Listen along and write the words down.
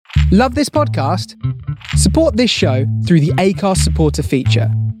Love this podcast? Support this show through the Acast supporter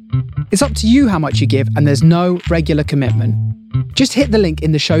feature. It's up to you how much you give, and there's no regular commitment. Just hit the link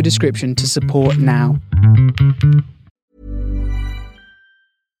in the show description to support now.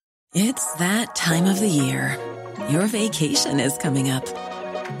 It's that time of the year. Your vacation is coming up.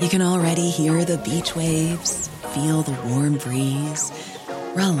 You can already hear the beach waves, feel the warm breeze,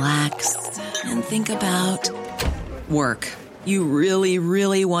 relax, and think about work. You really,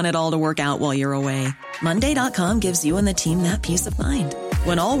 really want it all to work out while you're away. Monday.com gives you and the team that peace of mind.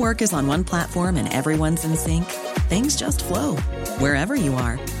 When all work is on one platform and everyone's in sync, things just flow. Wherever you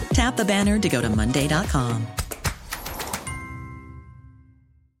are, tap the banner to go to Monday.com.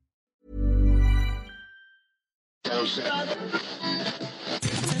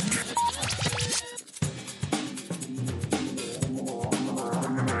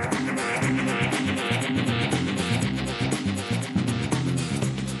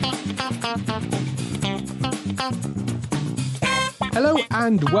 Hello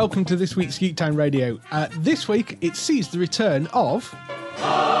and welcome to this week's Geek Town Radio. This week it sees the return of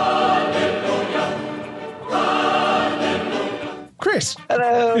Chris.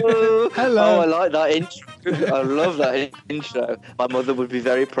 Hello. Hello. Oh, I like that intro. I love that intro. My mother would be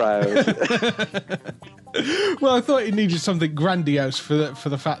very proud. Well, I thought it needed something grandiose for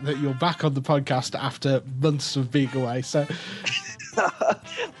the fact that you're back on the podcast after months of being away. So,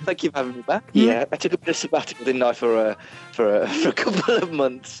 thank you for having me back. Yeah, I took a bit of sabbatical, didn't I, for a couple of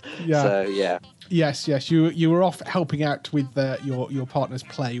months. Yeah. So yeah. Yes. You were off helping out with your partner's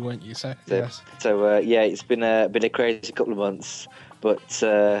play, weren't you? So yes. So yeah, it's been a crazy couple of months, but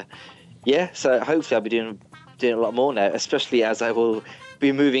yeah. So hopefully I'll be doing a lot more now, especially as I will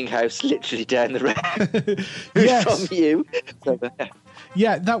be moving house literally down the road Yes. from you. So,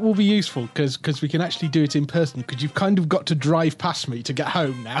 Yeah, that will be useful because we can actually do it in person, because you've kind of got to drive past me to get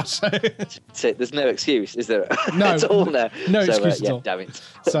home now. So there's no excuse, is there? No, at all now. No excuse at all. Damn it.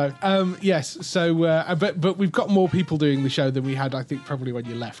 So yes, so but we've got more people doing the show than we had, I think, probably when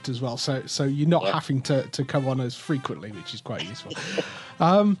you left as well. So you're not having to come on as frequently, which is quite useful.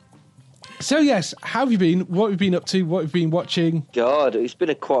 So yes, how have you been? What have you been up to? What have you been watching? God, it's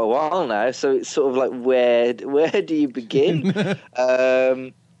been quite a while now, so it's sort of like where do you begin?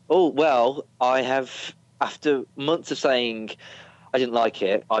 Oh well, I have, after months of saying I didn't like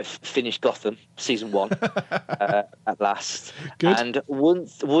it, I've finished Gotham season 1 at last. Good. And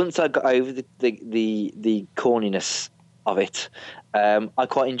once I got over the corniness of it, I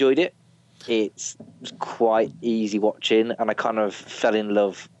quite enjoyed it. It was quite easy watching, and I kind of fell in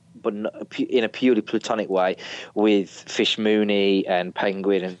love, but in a purely platonic way, with Fish Mooney and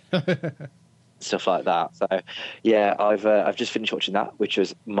Penguin and stuff like that. So yeah, I've just finished watching that, which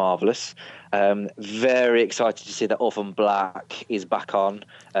was marvelous. Very excited to see that Orphan Black is back on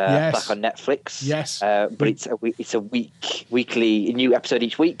Netflix. Yes, but it's a weekly new episode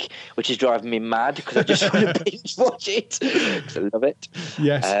each week, which is driving me mad because I just want to binge watch it because I love it.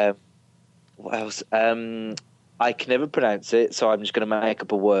 Yes. What else? I can never pronounce it, so I'm just going to make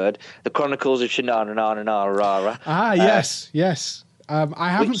up a word. The Chronicles of Shannara Rara. Ah, yes.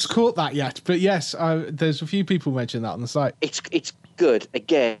 I haven't caught that yet, but yes, there's a few people mention that on the site. It's good.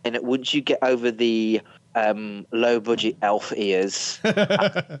 Again, once you get over the low-budget elf ears,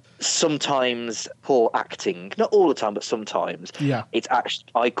 sometimes poor acting. Not all the time, but sometimes. Yeah. It's actually,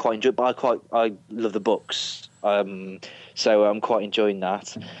 I quite enjoy it, but I love the books. So I'm quite enjoying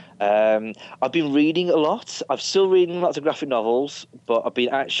that. I've been reading a lot. I'm still reading lots of graphic novels, but I've been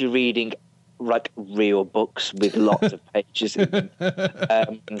actually reading like real books with lots of pages in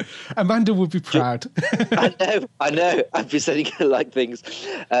them. Amanda would be proud. I know. I've been sending her like things.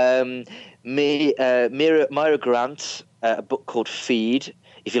 Myra Grant, a book called Feed.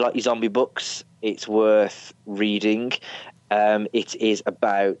 If you like your zombie books, it's worth reading. It is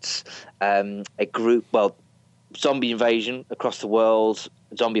about a group, zombie invasion across the world,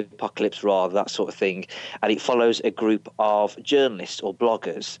 zombie apocalypse rather, that sort of thing. And it follows a group of journalists or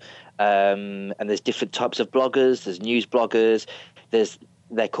bloggers. And there's different types of bloggers. There's news bloggers.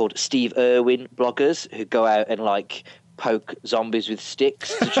 They're called Steve Irwin bloggers, who go out and like poke zombies with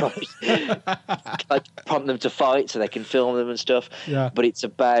sticks to try like prompt them to fight so they can film them and stuff. Yeah. But it's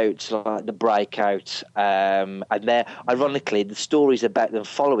about like the breakout, and they're ironically the story's about them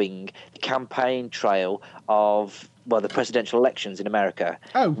following the campaign trail of the presidential elections in America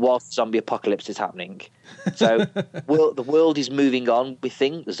whilst the zombie apocalypse is happening. So the world is moving on. We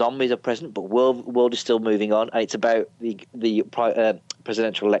think the zombies are present, but world is still moving on, and it's about the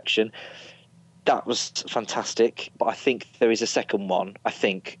presidential election. That was fantastic, but I think there is a second one,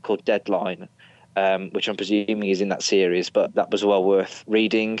 called Deadline, which I'm presuming is in that series, but that was well worth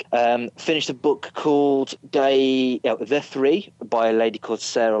reading. Finished a book called The Three by a lady called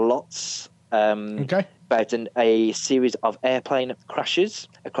Sarah Lotz. Okay. About a series of airplane crashes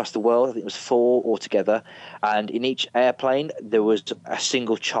across the world. I think it was 4 altogether. And in each airplane, there was a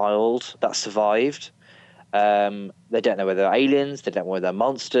single child that survived. They don't know whether they're aliens. They don't know whether they're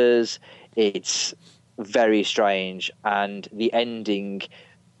monsters. It's very strange. And the ending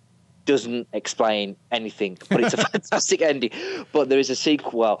doesn't explain anything, but it's a fantastic ending. But there is a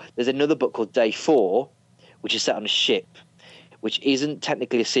sequel. Well, there's another book called Day 4, which is set on a ship, which isn't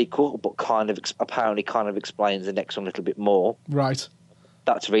technically a sequel, but apparently explains the next one a little bit more. Right.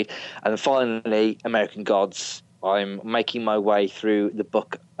 That to read. And then finally, American Gods. I'm making my way through the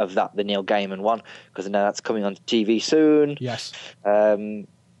book of that, the Neil Gaiman one, because I know that's coming on TV soon. Yes.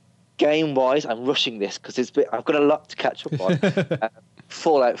 Game-wise, I'm rushing this because I've got a lot to catch up on.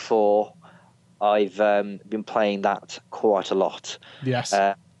 Fallout 4, I've been playing that quite a lot. Yes.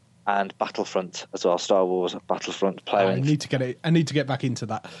 And Battlefront as well, Star Wars Battlefront playing. I need to get back into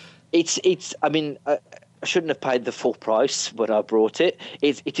that. I mean, I shouldn't have paid the full price when I brought it.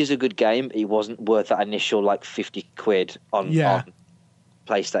 It is a good game. It wasn't worth that initial like 50 quid on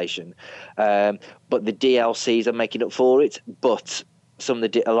PlayStation. But the DLCs are making up for it. But a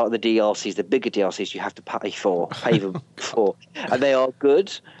lot of the DLCs, the bigger DLCs, you have to pay them for, and they are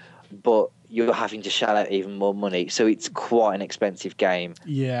good, but you're having to shell out even more money. So it's quite an expensive game.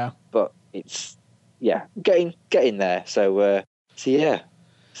 Yeah. But it's getting there. So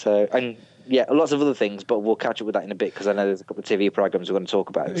lots of other things, but we'll catch up with that in a bit because I know there's a couple of TV programs we're going to talk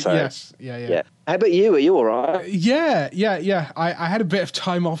about. So yes. Yeah. How about you? Are you all right? Yeah. I had a bit of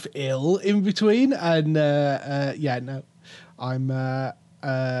time off ill in between, and I'm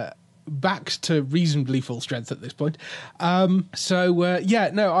back to reasonably full strength at this point. I've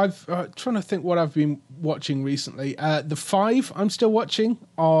trying to think what I've been watching recently. The Five I'm still watching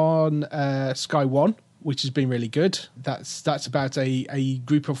on Sky One, which has been really good. That's about a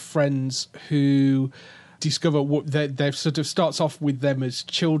group of friends who discover what they've sort of starts off with them as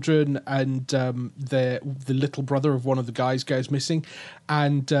children, and the little brother of one of the guys goes missing,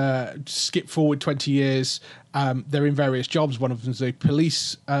 and skip forward 20 years. They're in various jobs. One of them's a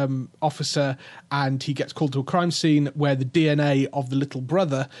police officer, and he gets called to a crime scene where the DNA of the little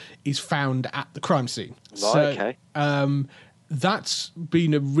brother is found at the crime scene. Right, okay. That's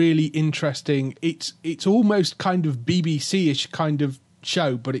been a really interesting. It's almost kind of BBC-ish kind of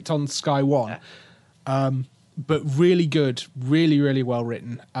show, but it's on Sky One. But really good, really, really well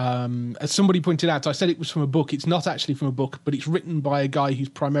written. As somebody pointed out, I said it was from a book. It's not actually from a book, but it's written by a guy who's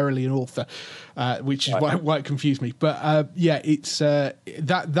primarily an author, which is why it confused me. But it's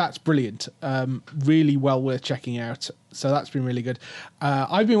that's brilliant. Really well worth checking out. So that's been really good.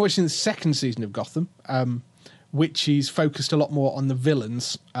 I've been watching the second season of Gotham, which is focused a lot more on the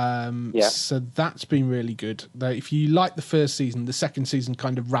villains. So that's been really good. If you like the first season, the second season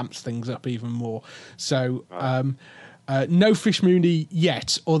kind of ramps things up even more. So no Fish Mooney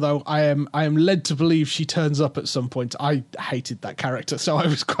yet, although I am led to believe she turns up at some point. I hated that character, so I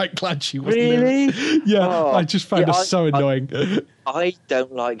was quite glad she wasn't really? in. Yeah, I just found her so annoying. I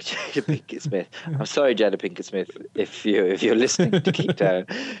don't like Jada Pinkett Smith. I'm sorry, Jada Pinkett Smith, if you're listening to Keep Down.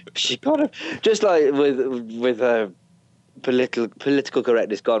 She kind of just like with her political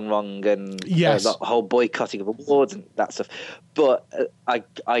correctness gone wrong, and the whole boycotting of awards and that stuff. But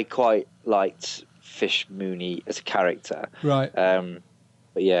I quite liked Fish Mooney as a character, right?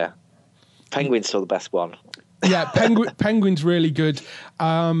 But yeah, Penguin's still the best one. Yeah, Penguin's really good.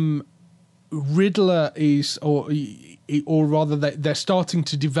 Riddler is, or rather, they're starting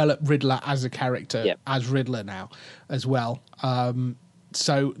to develop Riddler as a character, as Riddler now, as well.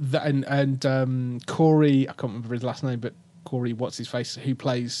 So Corey, I can't remember his last name, but Corey, what's his face, who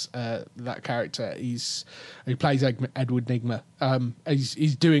plays that character? Who plays Edward Nygma.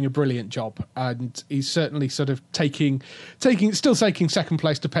 He's doing a brilliant job, and he's certainly sort of taking second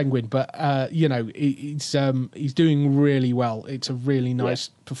place to Penguin, but he's doing really well. It's a really nice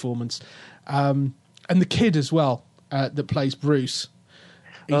performance, and the kid as well that plays Bruce.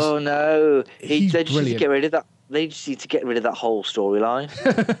 Oh no, they just need to get rid of that. They just need to get rid of that whole storyline.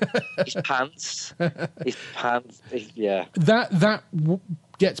 His pants. Yeah. That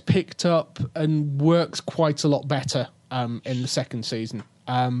gets picked up and works quite a lot better in the second season.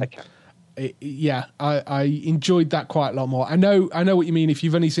 Okay. I enjoyed that quite a lot more. I know what you mean. If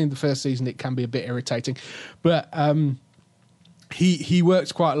you've only seen the first season, it can be a bit irritating, but he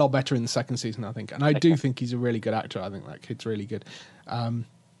works quite a lot better in the second season, I think. And I do think he's a really good actor. I think that kid's really good.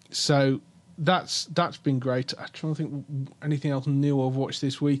 So that's been great. I'm trying to think anything else new I've watched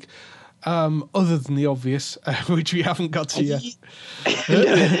this week. other than the obvious, which we haven't got to yet.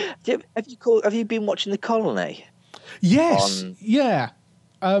 Have you been watching The Colony? Yes. Yeah.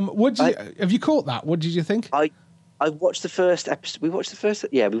 Have you caught that? What did you think? I watched the first episode. We watched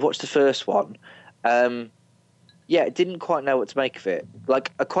the first one. Didn't quite know what to make of it.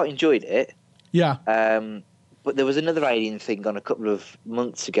 Like, I quite enjoyed it. Yeah. But there was another Alien thing on a couple of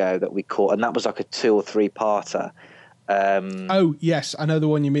months ago that we caught, and that was like a 2 or 3 parter. Oh yes, I know the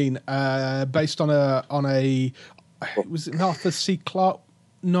one you mean. Based on a was it an Arthur C. Clarke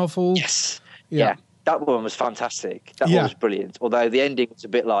novel? Yes. Yeah. That one was fantastic. That Yeah. one was brilliant. Although the ending was a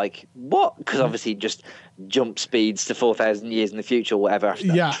bit like, what? Because obviously just jump speeds to 4,000 years in the future or whatever after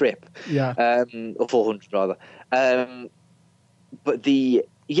that trip. Yeah. Or 400 rather. But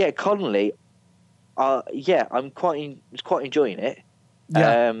Connolly, I'm quite enjoying it.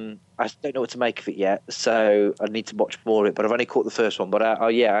 Yeah. I don't know what to make of it yet, so I need to watch more of it. But I've only caught the first one. But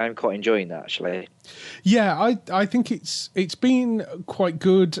I am quite enjoying that, actually. Yeah, I think it's been quite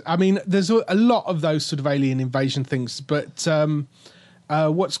good. I mean, there's a lot of those sort of alien invasion things, but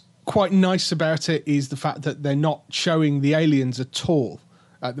what's quite nice about it is the fact that they're not showing the aliens at all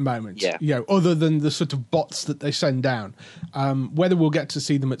at the moment. Yeah. You know, other than the sort of bots that they send down. Whether we'll get to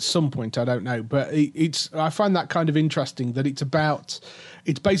see them at some point, I don't know. But I find that kind of interesting that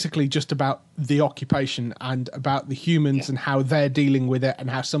it's basically just about the occupation and about the humans and how they're dealing with it and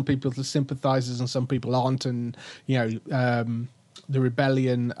how some people are sympathizers and some people aren't, and the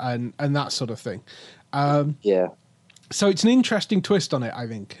rebellion and that sort of thing. So it's an interesting twist on it, I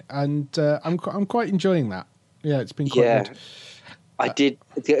think, and I'm quite enjoying that. Yeah, it's been quite good. I did,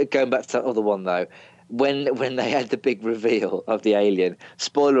 going back to that other one though, when they had the big reveal of the alien,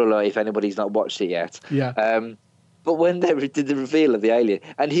 spoiler alert if anybody's not watched it yet. Yeah. But when they did the reveal of the alien,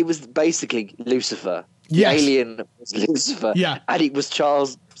 and he was basically Lucifer. Yes. The alien was Lucifer. Yeah. And it was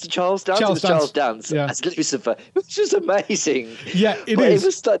Charles Dance? Charles Dance as Lucifer, which was amazing. Yeah, it is.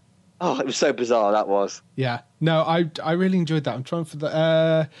 is. It was so bizarre, that was. Yeah. No, I really enjoyed that. I'm trying for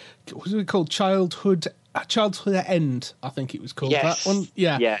the what was it called? Childhood End, I think it was called. Yes. That one.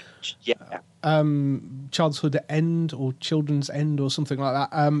 Yeah. Yeah. Childhood End or Children's End or something like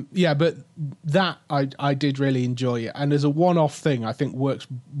that. But that I did really enjoy it, and as a one-off thing, I think works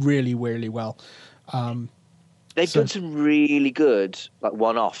really, really well. They've done some really good like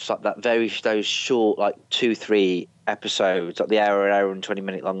one-offs, like those short like 2-3 episodes, like the hour and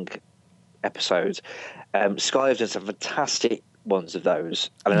 20-minute long episodes. Sky have done some fantastic ones of those,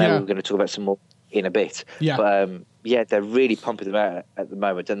 and I know we're going to talk about some more in a bit. Yeah. But they're really pumping them out at the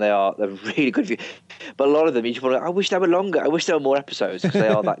moment, and they're really good. But a lot of them, you just want to, I wish they were longer. I wish there were more episodes because they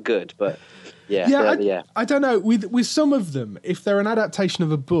are that good. But I don't know. With some of them, if they're an adaptation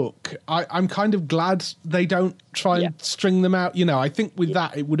of a book, I'm kind of glad they don't try and string them out. I think with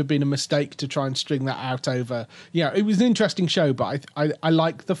that, it would have been a mistake to try and string that out over. It was an interesting show, but I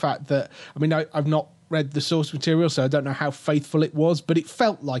like the fact that, I mean, I've not read the source material, so I don't know how faithful it was, but it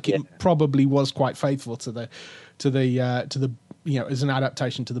felt like it probably was quite faithful to the as an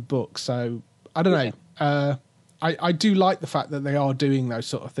adaptation to the book. So I don't know. I do like the fact that they are doing those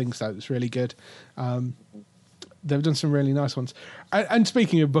sort of things, though. It's really good. They've done some really nice ones. And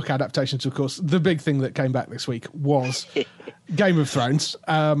speaking of book adaptations, of course, the big thing that came back this week was Game of Thrones.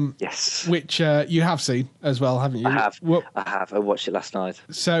 Yes. Which you have seen as well, haven't you? I have. I have. I watched it last night.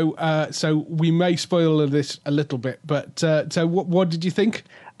 So we may spoil this a little bit, but so what did you think?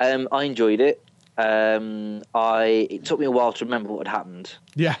 I enjoyed it. It took me a while to remember what had happened.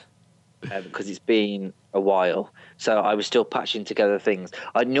 Yeah. Because it's been a while, so I was still patching together things.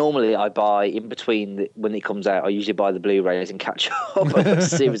 I buy in between when it comes out. I usually buy the Blu-rays and catch up on the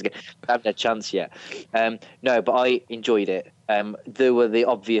series again. I haven't had a chance yet. No, but I enjoyed it. There were the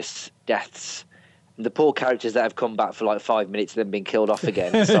obvious deaths, the poor characters that have come back for like 5 minutes and then been killed off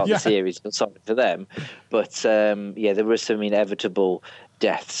again to start the series. I'm sorry for them, but there were some inevitable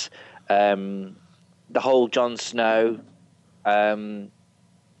deaths. The whole Jon Snow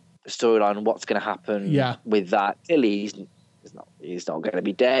storyline, what's going to happen with that? Clearly he's not going to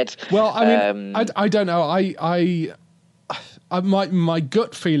be dead. Well, I mean, I don't know. My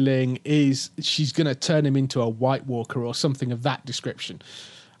gut feeling is she's going to turn him into a White Walker or something of that description.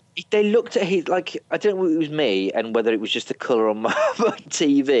 They looked at his, like, I don't know if it was me and whether it was just the colour on my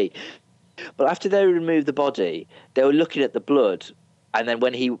TV, but after they removed the body, they were looking at the blood. And then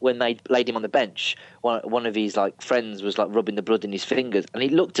when they laid him on the bench, one of his like friends was like rubbing the blood in his fingers, and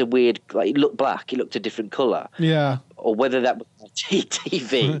it looked it looked black. It looked a different colour. Yeah. Or whether that was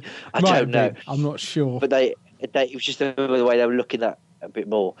TV, I don't know. I'm not sure. But it was just the way they were looking at a bit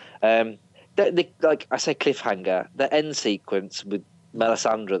more. Like I say, cliffhanger. The end sequence with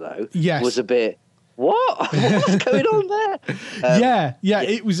Melisandre though, Yes. was a bit. What? What's going on there? Yeah.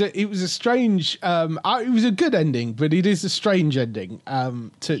 It was a strange. It was a good ending, but it is a strange ending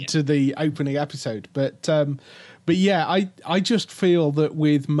to the opening episode. But yeah, I just feel that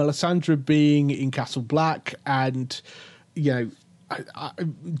with Melisandre being in Castle Black, and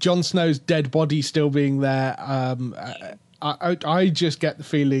Jon Snow's dead body still being there, I just get the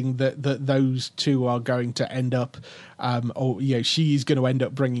feeling that those two are going to end up, she's going to end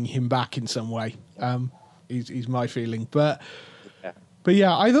up bringing him back in some way. Is my feeling, but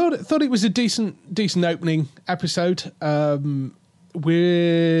yeah, I thought it was a decent opening episode.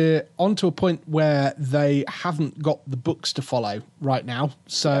 We're on to a point where they haven't got the books to follow right now,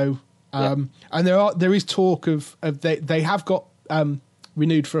 so and there is talk of they have got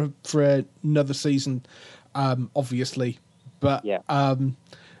renewed for another season, obviously. But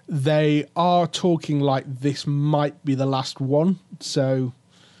they are talking like this might be the last one. So,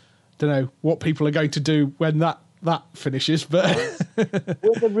 don't know what people are going to do when that finishes. But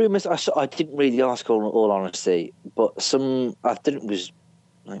well, the rumours, I didn't read the article in all honesty, but I think it was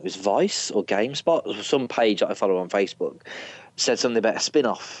Vice or GameSpot, or some page that I follow on Facebook, said something about a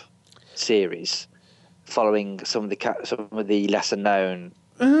spin-off series following some of the lesser known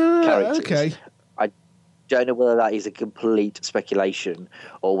characters. Okay. Don't know whether that is a complete speculation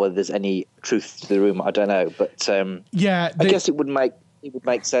or whether there's any truth to the rumor. I don't know, but I guess it would make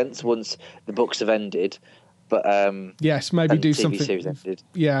sense once the books have ended. But yes, maybe do TV something. Series ended.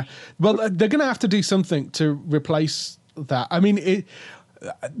 Yeah, well, they're going to have to do something to replace that. I mean,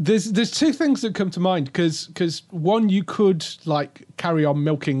 there's two things that come to mind because one, you could like carry on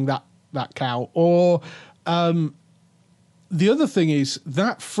milking that cow, or the other thing is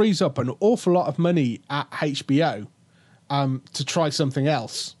that frees up an awful lot of money at HBO to try something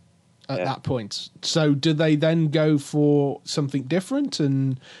else at that point. So do they then go for something different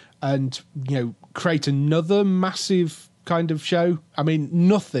and create another massive kind of show? I mean,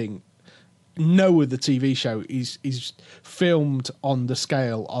 no other TV show is filmed on the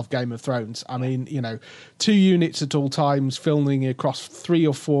scale of Game of Thrones. I mean, 2 units at all times, filming across 3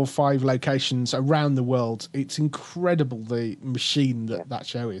 or 4 or 5 locations around the world. It's incredible, the machine that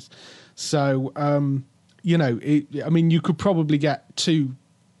show is. So, you could probably get 2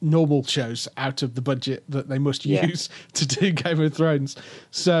 normal shows out of the budget that they must use to do Game of Thrones.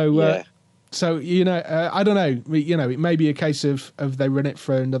 So, So, I don't know. It may be a case of they run it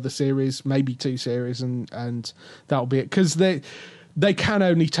for another series, maybe 2 series, and that'll be it. Because they can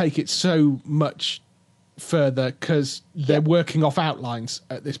only take it so much further because they're working off outlines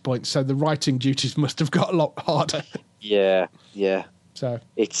at this point. So the writing duties must have got a lot harder. Yeah. So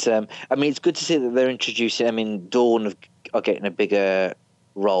it's it's good to see that they're introducing. I mean, Dawn are getting a bigger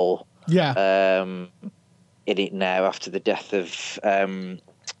role. Yeah. In it now after the death of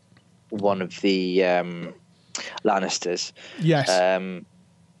one of the Lannisters. Yes.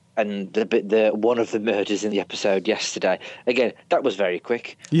 And the one of the murders in the episode yesterday. Again, that was very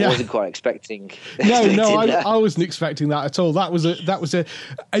quick. Yeah. I wasn't quite expecting. I wasn't expecting that at all. That was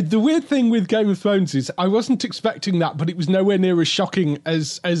the weird thing with Game of Thrones is I wasn't expecting that, but it was nowhere near as shocking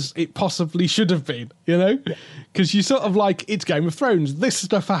as it possibly should have been. Because you sort of like, it's Game of Thrones. This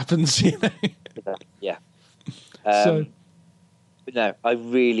stuff happens. Yeah. But no, I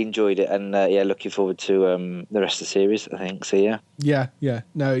really enjoyed it, and looking forward to the rest of the series, I think. So yeah.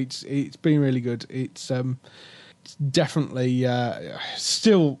 No, it's been really good. It's definitely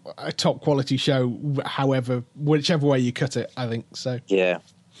still a top quality show. However, whichever way you cut it, I think so. Yeah.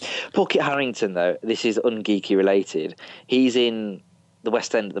 Paul Kit Harington, though, this is ungeeky related. He's in the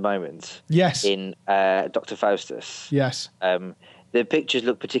West End at the moment. Yes. In Dr. Faustus. Yes. The pictures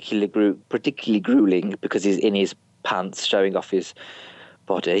look particularly grueling because he's in his pants showing off his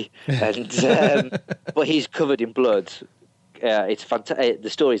body, and but he's covered in blood. It's fantastic. The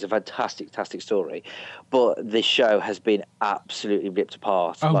story is a fantastic story, but this show has been absolutely ripped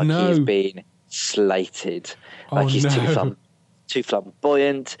apart. He's been slated. He's too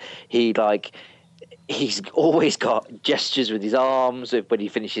flamboyant. He's always got gestures with his arms when he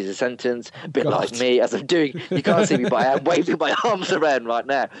finishes a sentence, a bit like me as I'm doing. You can't see me, but I am waving my arms around right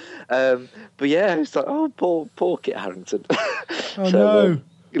now. But yeah, it's like, poor Kit Harington.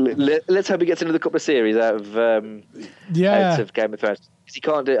 Let's hope he gets another couple of series out of Game of Thrones. Because he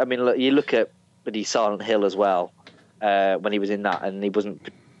can't do. I mean, you look at Silent Hill as well when he was in that, and he wasn't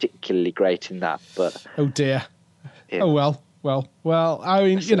particularly great in that. But oh dear. Yeah. Oh well. Well, I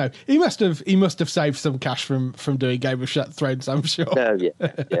mean, he must have saved some cash from doing Game of Thrones, I'm sure. Oh,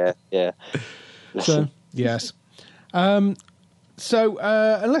 yeah. So, yes. So,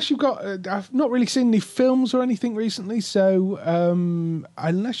 unless you've got, I've not really seen any films or anything recently. So,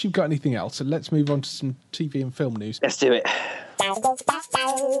 unless you've got anything else, let's move on to some TV and film news. Let's do it.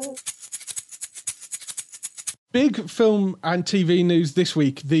 Big film and TV news this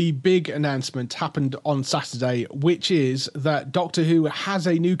week. The big announcement happened on Saturday, which is that Doctor Who has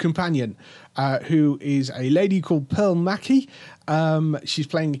a new companion, who is a lady called Pearl Mackie. She's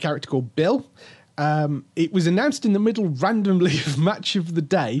playing a character called Bill. It was announced in the middle randomly of Match of the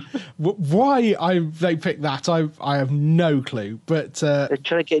Day. Why they picked that, I have no clue. But they're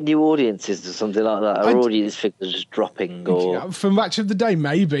trying to get new audiences or something like that. Our audience figures just dropping, or for Match of the Day,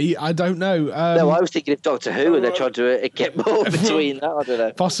 maybe. I don't know. No, I was thinking of Doctor Who, and they're trying to get more between that. I don't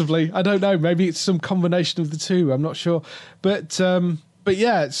know. Possibly, I don't know. Maybe it's some combination of the two. I'm not sure. But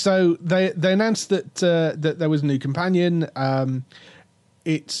yeah. So they announced that that there was a new companion.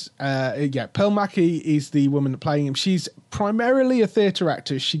 It's Pearl Mackie is the woman playing him. She's primarily a theatre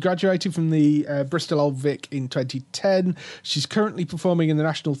actress. She graduated from the Bristol Old Vic in 2010. She's currently performing in the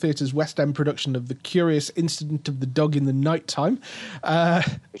National Theatre's West End production of The Curious Incident of the Dog in the Nighttime,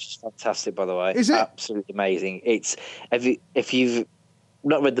 which is fantastic, by the way. Is it? Absolutely amazing. It's if you've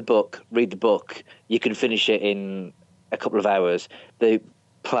not read the book, read the book. You can finish it in a couple of hours. The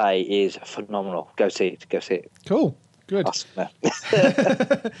play is phenomenal. Go see it. Go see it. Cool. Good. Awesome.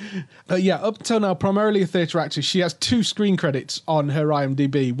 But yeah, up till now, primarily a theatre actress. She has 2 screen credits on her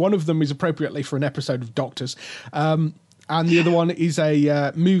IMDb. One of them is appropriately for an episode of Doctors. And the other one is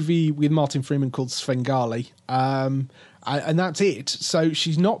a movie with Martin Freeman called Svengali. And that's it. So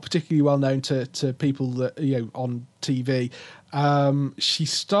she's not particularly well known to people that, on TV. She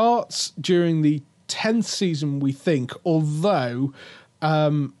starts during the 10th season, we think, although...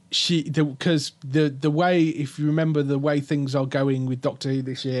 because the way, if you remember, the way things are going with Doctor Who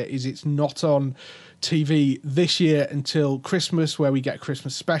this year is it's not on TV this year until Christmas, where we get a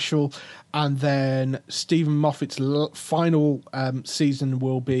Christmas special, and then Stephen Moffat's final season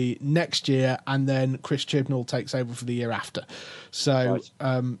will be next year, and then Chris Chibnall takes over for the year after. So,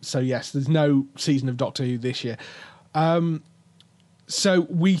 so yes, there's no season of Doctor Who this year. So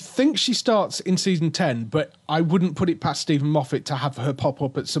we think she starts in season 10, but I wouldn't put it past Stephen Moffat to have her pop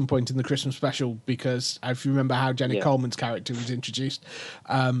up at some point in the Christmas special, because if you remember how Jenny Coleman's character was introduced.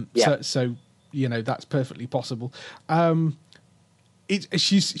 So that's perfectly possible.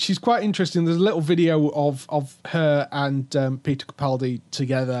 She's quite interesting. There's a little video of her and Peter Capaldi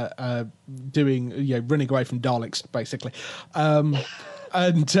together doing, running away from Daleks, basically.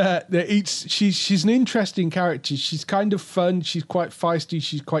 And she's an interesting character. She's kind of fun. She's quite feisty.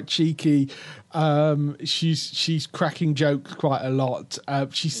 She's quite cheeky. She's cracking jokes quite a lot.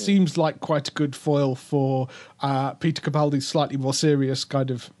 She seems like quite a good foil for Peter Capaldi's slightly more serious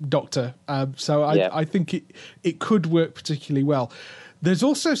kind of Doctor. So I think it could work particularly well. There's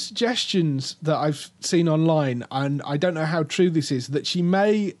also suggestions that I've seen online, and I don't know how true this is, that she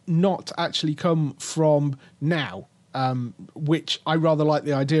may not actually come from now. Which I rather like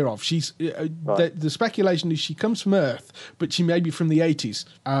the idea of. She's the speculation is she comes from Earth, but she may be from the 80s.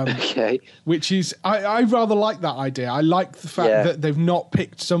 Okay. Which is I rather like that idea. I like the fact that they've not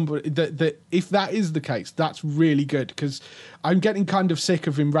picked somebody that if that is the case, that's really good, because I'm getting kind of sick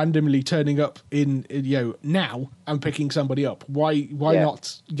of him randomly turning up in now and picking somebody up. Why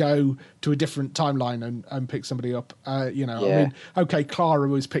not go to a different timeline and pick somebody up? I mean, okay, Clara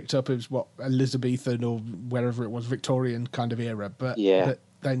was picked up as Elizabethan or wherever it was, Victorian kind of era, but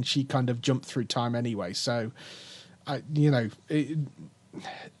then she kind of jumped through time anyway. So,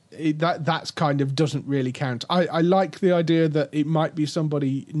 that's kind of doesn't really count. I like the idea that it might be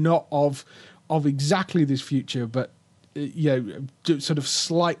somebody not of exactly this future, but sort of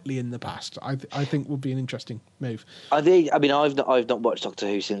slightly in the past. I think would be an interesting move. I've not watched Doctor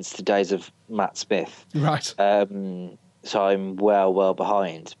Who since the days of Matt Smith, right? So I'm well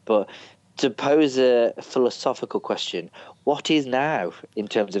behind. But to pose a philosophical question, what is now in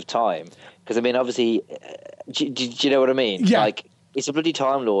terms of time? Because I mean, obviously, do you know what I mean? Yeah. Like, it's a bloody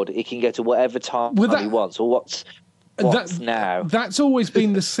Time Lord. He can go to whatever time he wants. Or what's now? That's always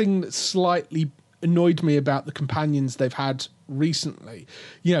been the thing that slightly annoyed me about the companions they've had recently.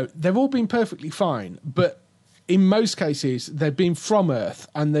 They've all been perfectly fine, but in most cases they've been from Earth,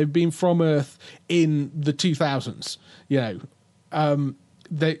 and they've been from Earth in the 2000s.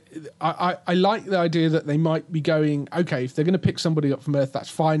 I like the idea that they might be going, okay, if they're going to pick somebody up from Earth,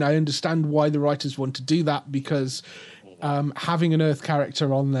 that's fine. I understand why the writers want to do that, because having an Earth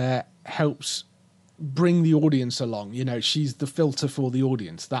character on there helps bring the audience along. She's the filter for the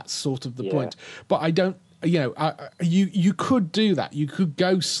audience. That's sort of the point. But I don't you could do that. You could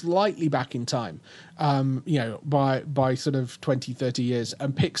go slightly back in time, by sort of 20, 30 years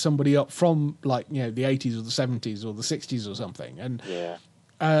and pick somebody up from the 80s or the 70s or the 60s or something. And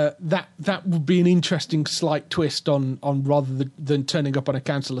that would be an interesting slight twist on rather than turning up on a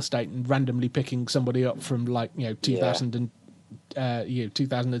council estate and randomly picking somebody up from 2000 and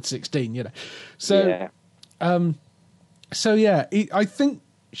 2016. I think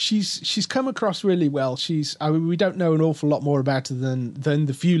she's come across really well. We don't know an awful lot more about her than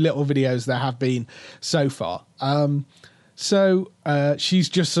the few little videos there have been so far. She's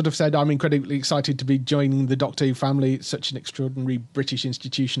just sort of said, I'm incredibly excited to be joining the Doctor Who family. It's such an extraordinary British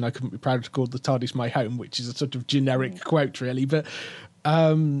institution. I couldn't be prouder to call the TARDIS my home, which is a sort of generic quote, really. But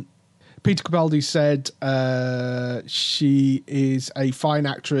Peter Capaldi said she is a fine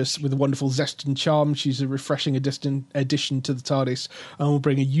actress with a wonderful zest and charm. She's a refreshing addition to the TARDIS and will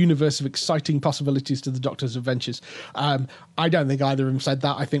bring a universe of exciting possibilities to the Doctor's adventures. I don't think either of them said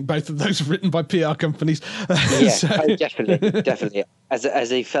that. I think both of those are written by PR companies. Yeah, definitely.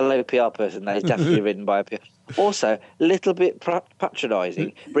 As a fellow PR person, that is definitely written by a PR. Also, a little bit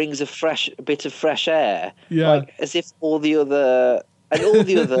patronising, brings a bit of fresh air. Yeah. As if all the other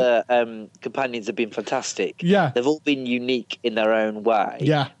companions have been fantastic. Yeah. They've all been unique in their own way.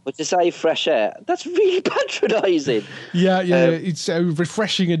 Yeah. But to say fresh air, that's really patronising. Yeah. It's a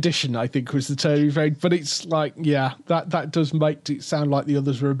refreshing addition, I think, was the term. But it's that does make it sound like the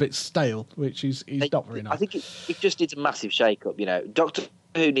others were a bit stale, which is not very nice. I think it just needs a massive shake-up. Doctor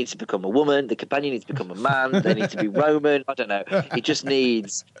Who needs to become a woman, the companion needs to become a man, they need to be Roman. I don't know. It just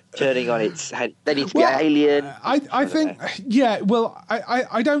needs turning on its head. They need to be alien. I think,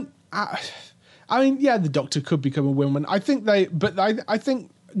 I don't. The Doctor could become a woman. I think I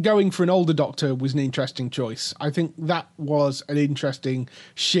think going for an older Doctor was an interesting choice. I think that was an interesting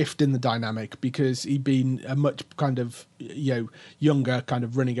shift in the dynamic because he'd been a much kind of younger, kind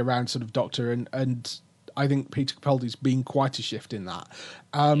of running around sort of Doctor, and I think Peter Capaldi's been quite a shift in that.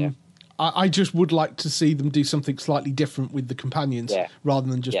 I just would like to see them do something slightly different with the companions rather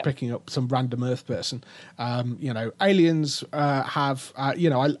than just picking up some random Earth person. Aliens have, I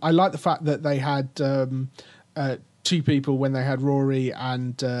like the fact that they had two people when they had Rory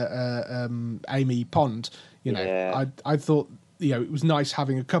and Amy Pond. I thought, it was nice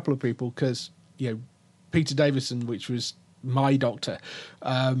having a couple of people because, Peter Davison, which was my Doctor,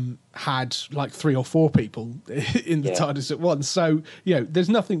 had like 3 or 4 people in the TARDIS at once. So, there's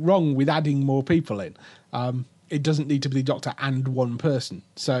nothing wrong with adding more people in. It doesn't need to be the Doctor and one person.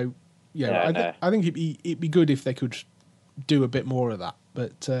 So, I think it'd be good if they could do a bit more of that.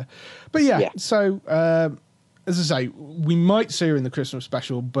 But so as I say, we might see her in the Christmas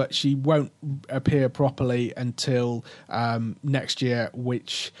special, but she won't appear properly until next year,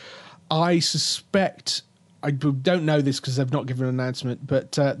 which I suspect. I don't know this because they've not given an announcement,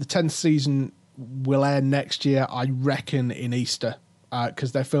 but the 10th season will air next year, I reckon, in Easter,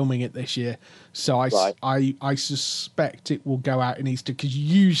 because they're filming it this year. So I suspect it will go out in Easter because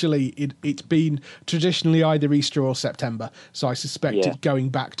usually it's been traditionally either Easter or September. So I suspect it's going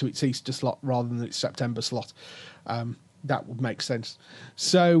back to its Easter slot rather than its September slot. That would make sense.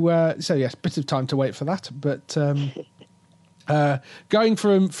 So yes, bit of time to wait for that. But going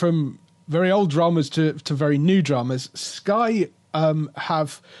from very old dramas to very new dramas, Sky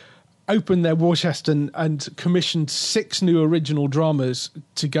have opened their war chest and commissioned 6 new original dramas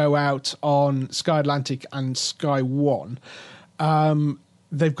to go out on Sky Atlantic and Sky One.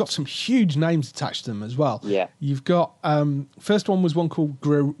 They've got some huge names attached to them as well. Yeah. You've got, first one was one called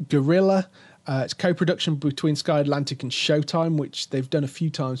Guerrilla. It's co-production between Sky Atlantic and Showtime, which they've done a few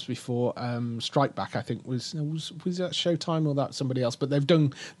times before. Strike Back, I think, was that Showtime or that somebody else? But they've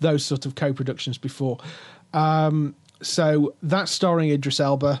done those sort of co-productions before. So that's starring Idris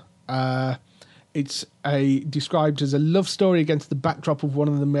Elba. It's described as a love story against the backdrop of one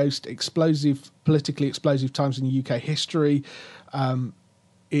of the most politically explosive times in UK history.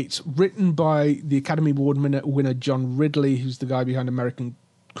 It's written by the Academy Award winner John Ridley, who's the guy behind American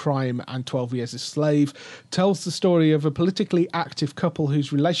Crime and 12 Years a Slave. Tells the story of a politically active couple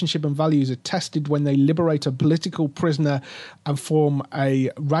whose relationship and values are tested when they liberate a political prisoner and form a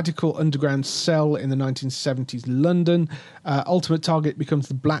radical underground cell in the 1970s London. Ultimate target becomes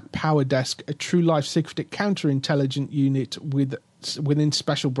the Black Power Desk, a true life secret counterintelligence unit within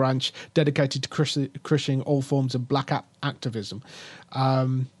Special Branch dedicated to crushing all forms of black activism.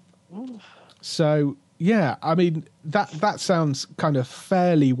 So yeah, I mean that sounds kind of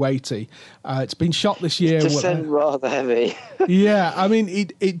fairly weighty. It's been shot this year. It does sound rather heavy. Yeah, I mean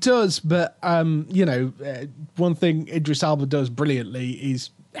it does, but one thing Idris Elba does brilliantly is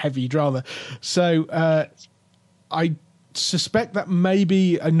heavy drama. So I suspect that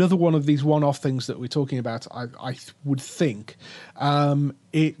maybe another one of these one-off things that we're talking about, I would think.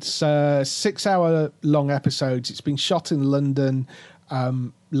 It's 6-hour long episodes. It's been shot in London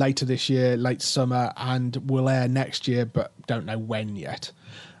later this year, late summer, and will air next year, but don't know when yet.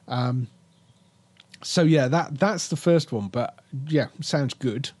 So yeah, that's the first one, but yeah, sounds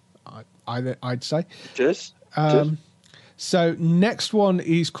good. I'd say. Just. So next one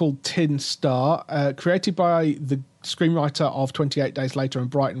is called Tin Star, created by the screenwriter of 28 Days Later and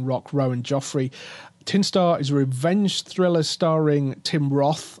Brighton Rock, Rowan Joffrey. Tin Star is a revenge thriller starring Tim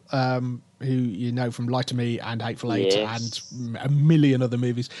Roth, who you know from Lie to Me and Hateful Eight and a million other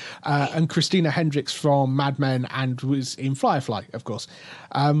movies, and Christina Hendricks from Mad Men and was in Firefly, of course.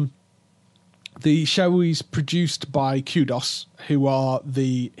 The show is produced by Kudos, who are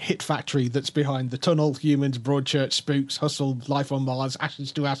the hit factory that's behind The Tunnel, Humans, Broadchurch, Spooks, Hustle, Life on Mars,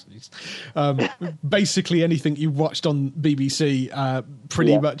 Ashes to Ashes. Basically anything you've watched on BBC,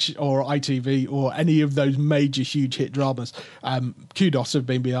 pretty much, or ITV, or any of those major, huge hit dramas. Kudos have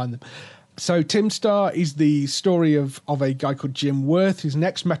been behind them. So Tin Star is the story of a guy called Jim Worth, who's an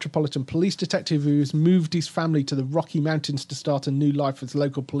ex-Metropolitan Police detective who has moved his family to the Rocky Mountains to start a new life as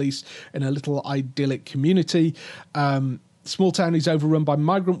local police in a little idyllic community. Small town is overrun by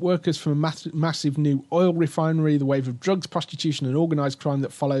migrant workers from a massive new oil refinery. The wave of drugs, prostitution and organised crime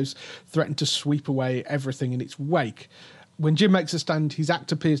that follows threaten to sweep away everything in its wake. When Jim makes a stand, his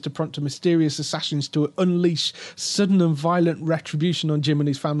act appears to prompt a mysterious assassins to unleash sudden and violent retribution on Jim and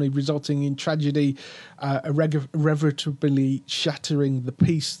his family, resulting in tragedy, irreversibly shattering the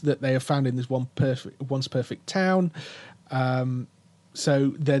peace that they have found in this once perfect town.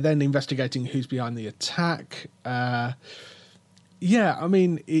 So they're then investigating who's behind the attack. Yeah, I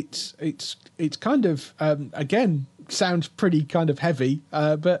mean, it's kind of, again, sounds pretty kind of heavy,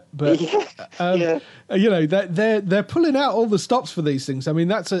 but you know, they're pulling out all the stops for these things. I mean,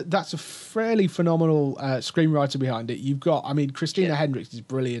 that's a fairly phenomenal screenwriter behind it. You've got, I mean, Christina Hendricks is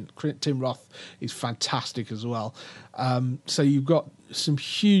brilliant. Tim Roth is fantastic as well. So you've got some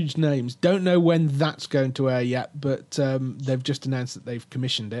huge names. Don't know when that's going to air yet, but they've just announced that they've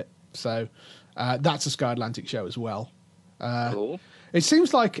commissioned it. So that's a Sky Atlantic show as well. Cool. It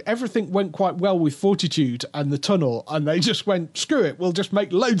seems like everything went quite well with Fortitude and The Tunnel, and they just went, screw it, we'll just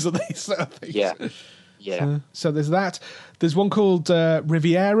make loads of these sort of things. Yeah. So there's that. There's one called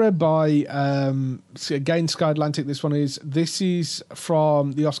Riviera by, again, Sky Atlantic. This is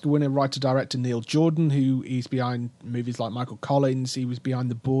from the Oscar winner writer-director Neil Jordan, who is behind movies like Michael Collins. He was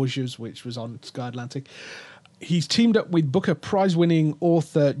behind The Borgias, which was on Sky Atlantic. He's teamed up with Booker Prize-winning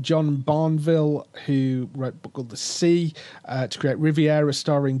author John Barnville, who wrote a book called The Sea, to create Riviera,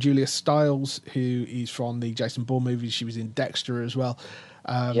 starring Julia Stiles, who is from the Jason Bourne movies. She was in Dexter as well.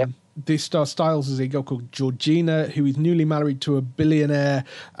 This star Stiles is a girl called Georgina, who is newly married to a billionaire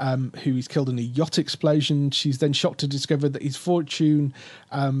who is killed in a yacht explosion. She's then shocked to discover that his fortune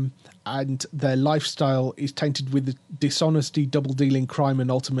and their lifestyle is tainted with dishonesty, double-dealing, crime,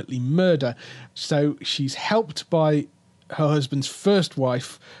 and ultimately murder. So she's helped by her husband's first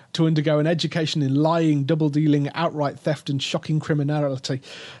wife to undergo an education in lying, double-dealing, outright theft, and shocking criminality.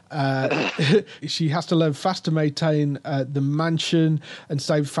 She has to learn fast to maintain the mansion and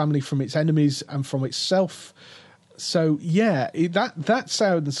save family from its enemies and from itself. So yeah, that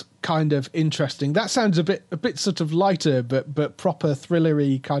sounds kind of interesting. That sounds a bit sort of lighter, but proper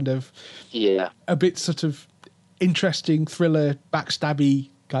thrillery kind of. Yeah. A bit sort of interesting thriller, backstabby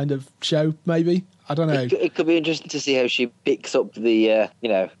kind of show, maybe. I don't know. It could be interesting to see how she picks up the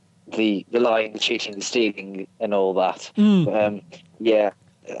the lying, the cheating, the stealing, and all that. Yeah.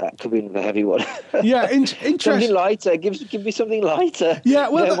 That could be a heavy one. Yeah, interesting. Something lighter. Give me something lighter. Yeah,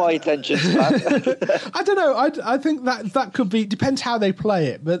 well, my attention span. I don't know. I think that could be, depends how they play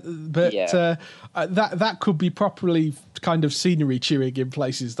it, but yeah. That could be properly kind of scenery chewing in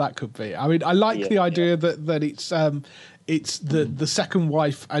places. That could be. I mean, I like the idea that it's the second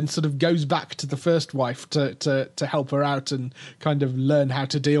wife and sort of goes back to the first wife to help her out and kind of learn how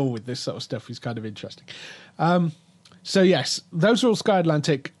to deal with this sort of stuff is kind of interesting. So yes, those are all Sky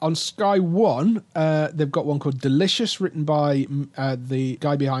Atlantic. On Sky One, they've got one called Delicious, written by the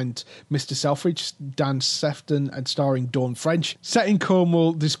guy behind Mr. Selfridge, Dan Sefton, and starring Dawn French. Set in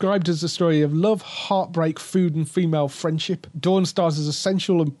Cornwall, described as a story of love, heartbreak, food, and female friendship. Dawn stars as a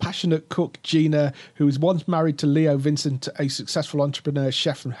sensual and passionate cook, Gina, who was once married to Leo Vincent, a successful entrepreneur,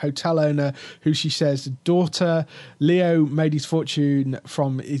 chef, and hotel owner, who she shares a daughter. Leo made his fortune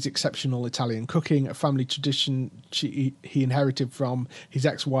from his exceptional Italian cooking, a family tradition he inherited from his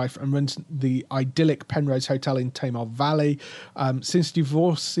ex-wife, and runs the idyllic Penrose Hotel in Tamar Valley. Since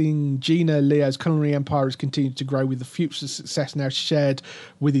divorcing Gina, Leo's culinary empire has continued to grow, with the future success now shared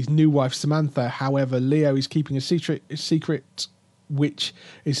with his new wife Samantha. However, Leo is keeping a secret which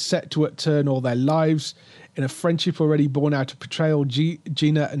is set to upturn all their lives. In a friendship already born out of betrayal,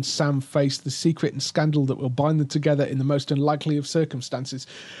 Gina and Sam face the secret and scandal that will bind them together in the most unlikely of circumstances.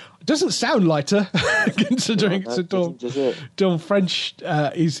 It doesn't sound lighter, considering it's a Dawn French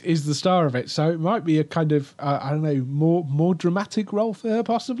is the star of it. So it might be a kind of, I don't know, more dramatic role for her,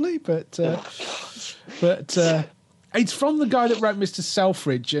 possibly. But it's from the guy that wrote Mr.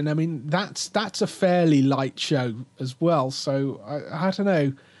 Selfridge, and I mean that's a fairly light show as well. So I don't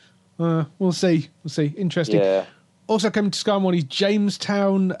know. We'll see. Interesting. Yeah. Also coming to Sky One is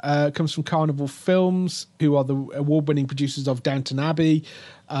Jamestown. Comes from Carnival Films, who are the award-winning producers of Downton Abbey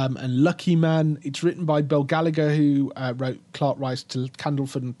and Lucky Man. It's written by Bill Gallagher, who wrote Clark Rice to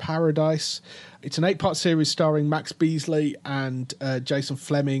Candleford and Paradise. It's an 8-part series starring Max Beasley and Jason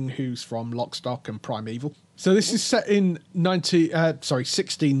Fleming, who's from Lock, Stock and Primeval. So this is set in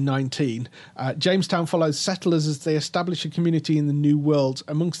 1619. Jamestown follows settlers as they establish a community in the New World.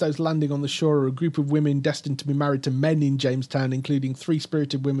 Amongst those landing on the shore are a group of women destined to be married to men in Jamestown, including 3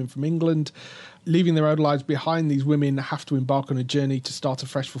 spirited women from England. Leaving their old lives behind, these women have to embark on a journey to start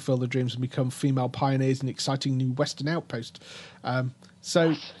afresh, fulfill their dreams, and become female pioneers in an exciting new Western outpost.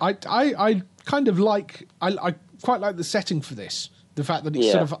 So I kind of like... I quite like the setting for this. The fact that it's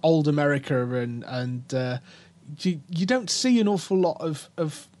sort of old America, and you don't see an awful lot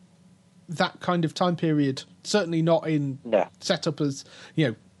of that kind of time period. Certainly not in set up as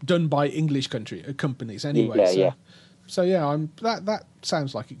done by English companies anyway. So that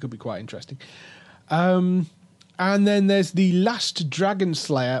sounds like it could be quite interesting. And then there's The Last Dragon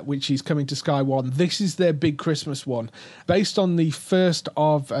Slayer, which is coming to Sky One. This is their big Christmas one, based on the first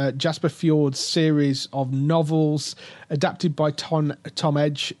of Jasper Fjord's series of novels, adapted by Tom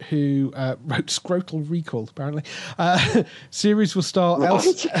Edge, who wrote Scrotal Recall, apparently. Series will star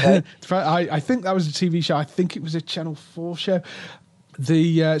Elsie. I think that was a TV show. I think it was a Channel 4 show.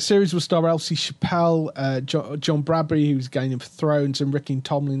 The series will star Elsie Chappelle, John Bradbury, who's Game of Thrones, and Ricky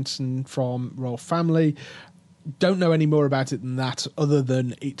Tomlinson from Royal Family. Don't know any more about it than that, other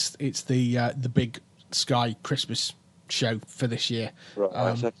than it's the big Sky Christmas show for this year.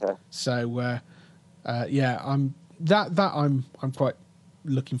 Right, okay. So I'm quite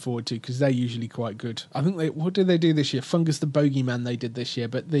looking forward to, because they're usually quite good. I think what did they do this year? Fungus the Bogeyman they did this year,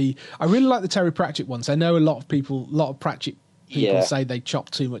 but I really like the Terry Pratchett ones. I know a lot of Pratchett people say they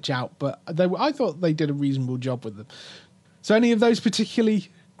chopped too much out, but I thought they did a reasonable job with them. So any of those particularly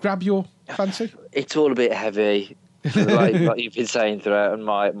grab your fancy? It's all a bit heavy, like you've been saying throughout, and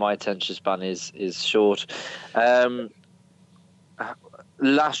my attention span is short.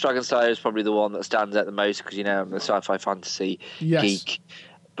 Last Dragon Slayer is probably the one that stands out the most, because I'm a sci-fi fantasy geek,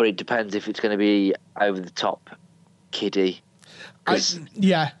 but it depends if it's going to be over the top kiddie.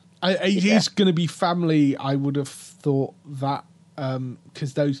 It is going to be family. I would have thought that,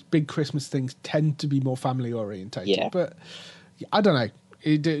 because those big Christmas things tend to be more family orientated. But I don't know.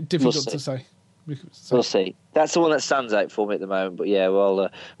 Difficult to say. We'll see. That's the one that stands out for me at the moment. But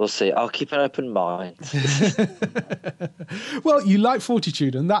we'll see. I'll keep an open mind. Well, you like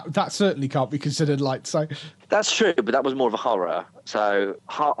Fortitude, and that certainly can't be considered light. So that's true, but that was more of a horror. So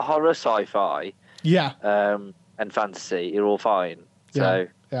horror, sci-fi, and fantasy are all fine. So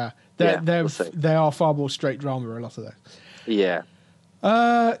they are far more straight drama. A lot of those. Yeah.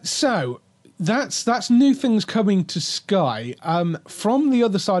 So. That's new things coming to Sky. From the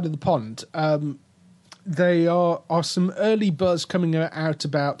other side of the pond, there are some early buzz coming out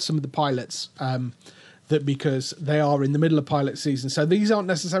about some of the pilots, that because they are in the middle of pilot season. So these aren't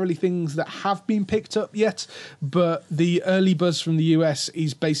necessarily things that have been picked up yet, but the early buzz from the US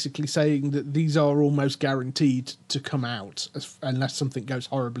is basically saying that these are almost guaranteed to come out unless something goes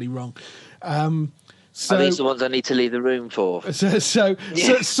horribly wrong. So, are these the ones I need to leave the room for? So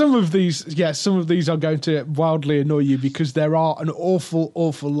some of these are going to wildly annoy you, because there are an awful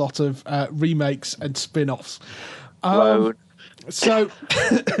lot of remakes and spin-offs.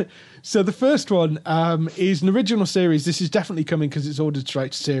 So the first one is an original series. This is definitely coming because it's ordered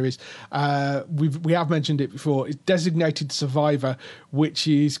straight to series. We have mentioned it before. It's Designated Survivor, which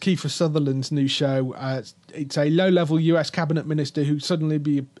is Kiefer Sutherland's new show. It's a low-level US cabinet minister who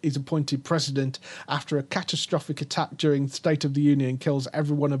suddenly is appointed president after a catastrophic attack during the State of the Union and kills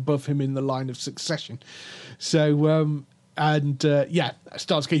everyone above him in the line of succession. So...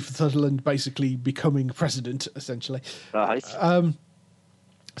 stars Kiefer Sutherland basically becoming president, essentially. Right.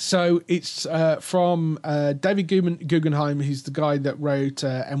 So it's from David Guggenheim, who's the guy that wrote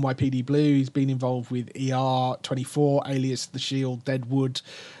NYPD Blue. He's been involved with ER 24, Alias, The Shield, Deadwood.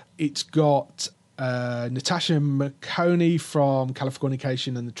 It's got Natasha McConaughey from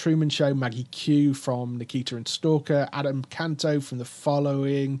Californication and The Truman Show, Maggie Q from Nikita and Stalker, Adam Canto from The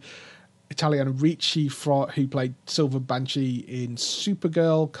Following, Italiano Ricci, who played Silver Banshee in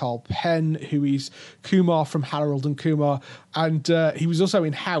Supergirl, Carl Penn, who is Kumar from Harold and Kumar, and he was also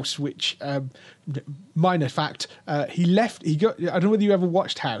in House, which, minor fact, he left. I don't know whether you ever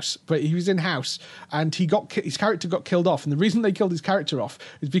watched House, but he was in House, and his character got killed off, and the reason they killed his character off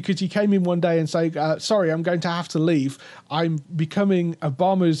is because he came in one day and said, "Sorry, I'm going to have to leave. I'm becoming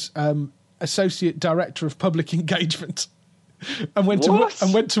Obama's associate director of public engagement." And went to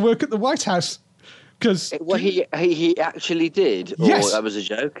work at the White House because he actually did. Or yes, that was a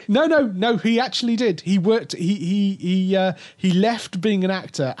joke. No, he actually did. He worked. He left being an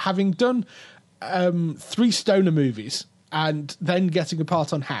actor, having done 3 stoner movies, and then getting a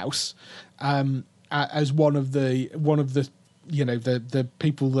part on House as one of the the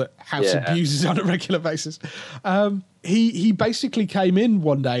people that House abuses on a regular basis. He basically came in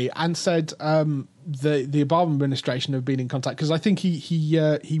one day and said the Obama administration have been in contact, because I think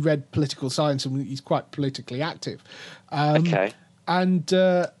he read political science and he's quite politically active. Okay. And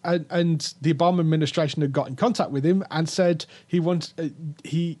the Obama administration had got in contact with him and said they wanted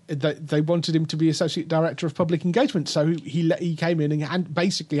him to be associate director of public engagement. So he came in and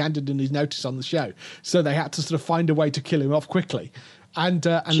basically handed in his notice on the show. So they had to sort of find a way to kill him off quickly, and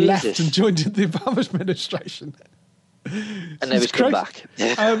left and joined the Obama administration. And now he's come back.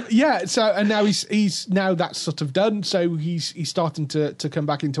 So and now he's now that's sort of done. So he's starting to come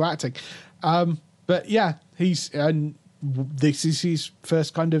back into acting. But yeah, this is his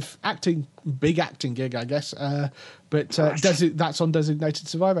first kind of big acting gig, I guess. That's on Designated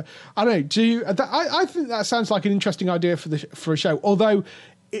Survivor. I don't know. I think that sounds like an interesting idea for a show. Although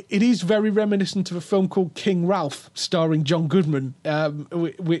it is very reminiscent of a film called King Ralph, starring John Goodman,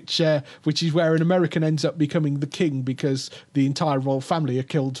 which is where an American ends up becoming the king because the entire royal family are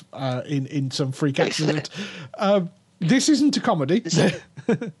killed in some freak accident. This isn't a comedy.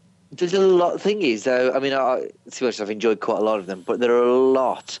 There's a lot of things, though. I mean, I've enjoyed quite a lot of them, but there are a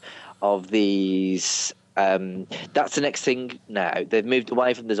lot of these. That's the next thing now. They've moved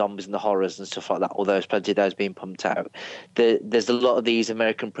away from the zombies and the horrors and stuff like that, although there's plenty of those being pumped out. There's a lot of these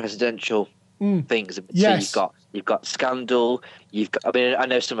American presidential things. Yes. So you've got Scandal. I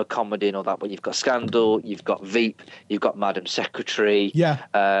know some are comedy and all that, but you've got Scandal. You've got Veep. You've got Madam Secretary. Yeah.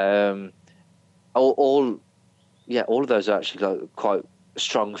 All of those are actually got quite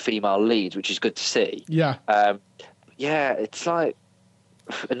strong female leads, which is good to see. Yeah. It's like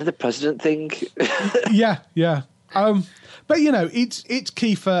another president thing. yeah. But it's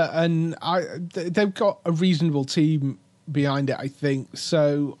Kiefer, and they've got a reasonable team behind it, I think.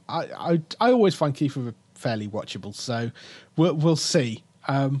 So I always find Kiefer fairly watchable. So we'll see.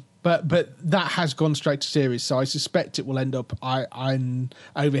 But that has gone straight to series, so I suspect it will end up. I'm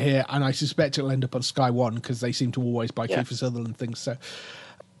over here, and I suspect it will end up on Sky One because they seem to always buy Kiefer Sutherland things.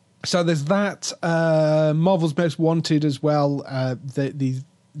 So there's that. Marvel's Most Wanted as well.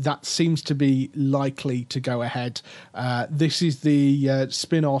 That seems to be likely to go ahead. This is the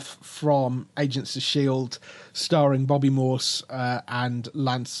spin-off from Agents of S.H.I.E.L.D., starring Bobby Morse and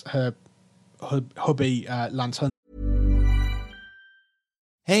her hubby, Lance Hunt.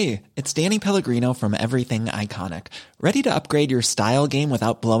 Hey, it's Danny Pellegrino from Everything Iconic. Ready to upgrade your style game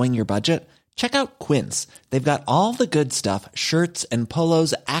without blowing your budget? Check out Quince. They've got all the good stuff, shirts and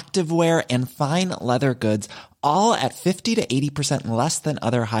polos, activewear, and fine leather goods, all at 50 to 80% less than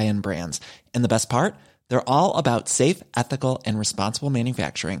other high-end brands. And the best part? They're all about safe, ethical, and responsible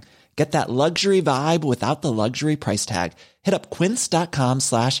manufacturing. Get that luxury vibe without the luxury price tag. Hit up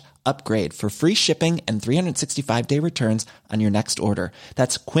quince.com/upgrade for free shipping and 365-day returns on your next order.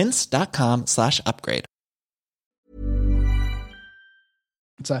 That's quince.com/upgrade.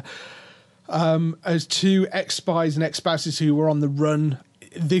 As two ex-spies and ex-spouses who were on the run,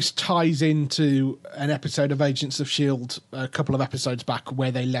 this ties into an episode of Agents of S.H.I.E.L.D. a couple of episodes back where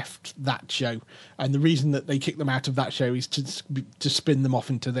they left that show. And the reason that they kicked them out of that show is to spin them off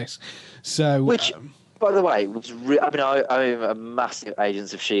into this. So, which, by the way, was I'm a massive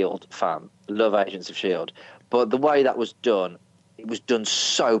Agents of S.H.I.E.L.D. fan. Love Agents of S.H.I.E.L.D. But the way that was done, it was done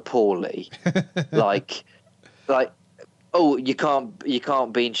so poorly. like, oh, you can't be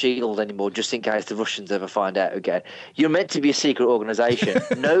in S.H.I.E.L.D. anymore just in case the Russians ever find out again. You're meant to be a secret organisation.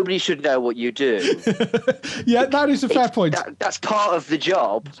 Nobody should know what you do. Yeah, that is a fair point. That's part of the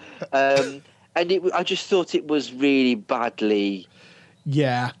job. And I just thought it was really badly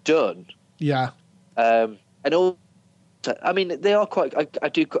Yeah. done. Yeah. And all. I mean, they are quite. I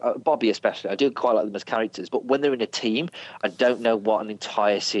do Bobby especially. I do quite like them as characters, but when they're in a team, I don't know what an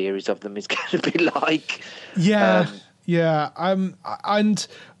entire series of them is going to be like. Yeah, and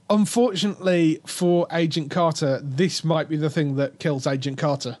unfortunately for Agent Carter, this might be the thing that kills Agent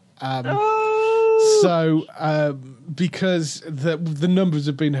Carter. So, because the numbers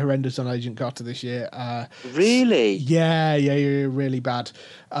have been horrendous on Agent Carter this year. Really? Yeah, really bad.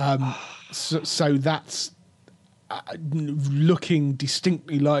 So that's looking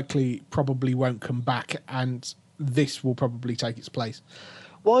distinctly likely probably won't come back, and this will probably take its place.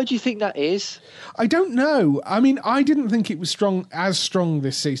 Why do you think that is? I don't know. I mean, I didn't think it was as strong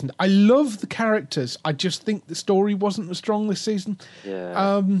this season. I love the characters. I just think the story wasn't as strong this season.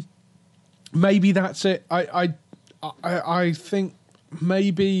 Yeah. Maybe that's it. I think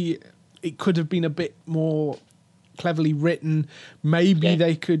maybe it could have been a bit more cleverly written. Maybe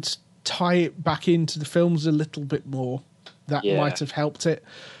they could tie it back into the films a little bit more. That might have helped it.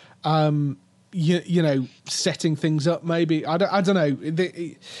 You know, setting things up. Maybe I don't know.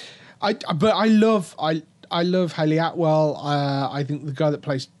 But I love Hayley Atwell. I think the guy that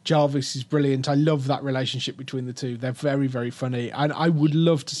plays Jarvis is brilliant. I love that relationship between the two. They're very, very funny, and I would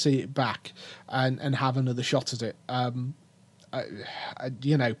love to see it back and have another shot at it.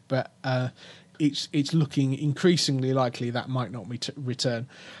 You know, but it's looking increasingly likely that might not return.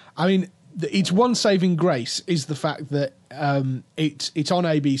 I mean, its one saving grace is the fact that it's on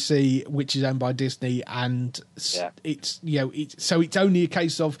ABC, which is owned by Disney, and it's it's only a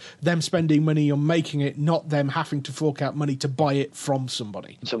case of them spending money on making it, not them having to fork out money to buy it from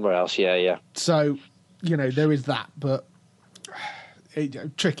somebody somewhere else. Yeah. So there is that, but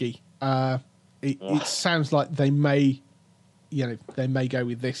tricky. It sounds like they may go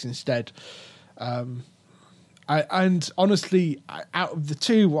with this instead. And honestly, out of the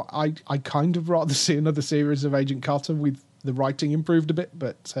two, I kind of rather see another series of Agent Carter with the writing improved a bit.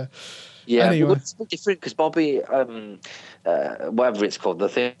 But anyway. Well, it's a bit different because Bobby, whatever it's called, the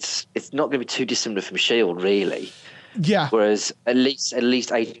thing, it's not going to be too dissimilar from S.H.I.E.L.D., really. Yeah. Whereas at least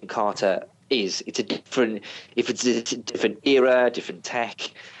Agent Carter is. It's a different era, different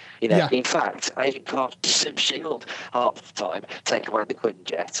tech. In fact, Agent Carter is S.H.I.E.L.D. half the time. Take away the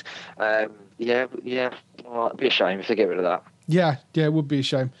Quinjet. Well, it'd be a shame if they get rid of that. Yeah, it would be a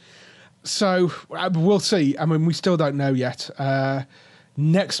shame. So we'll see. I mean, we still don't know yet.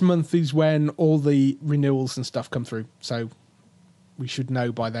 Next month is when all the renewals and stuff come through. So we should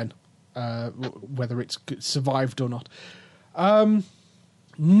know by then whether it's survived or not.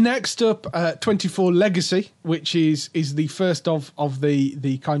 Next up, 24 Legacy, which is the first of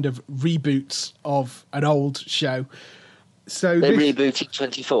the kind of reboots of an old show. So they're rebooting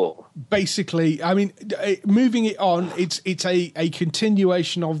 24. Basically, I mean, moving it on, it's a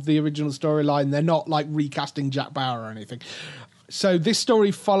continuation of the original storyline. They're not like recasting Jack Bauer or anything. So this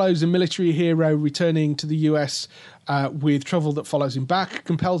story follows a military hero returning to the US with trouble that follows him back,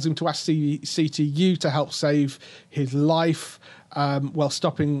 compels him to ask CTU to help save his life while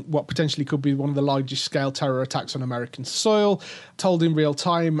stopping what potentially could be one of the largest scale terror attacks on American soil. Told in real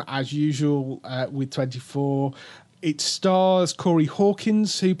time, as usual, with 24. It stars Corey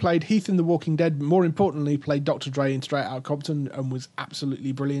Hawkins, who played Heath in The Walking Dead, but more importantly, played Dr. Dre in Straight Outta Compton and was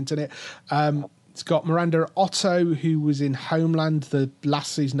absolutely brilliant in it. It's got Miranda Otto, who was in Homeland, the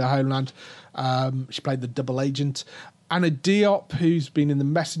last season of Homeland. She played the double agent. Anna Diop, who's been in The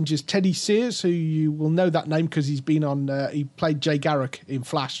Messengers. Teddy Sears, who you will know that name because he's been on. He played Jay Garrick in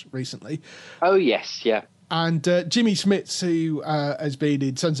Flash recently. Oh yes, yeah. And Jimmy Smits, who has been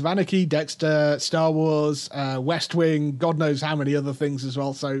in Sons of Anarchy, Dexter, Star Wars, West Wing, God knows how many other things as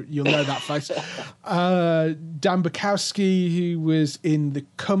well, so you'll know that face. Dan Bukowski, who was in The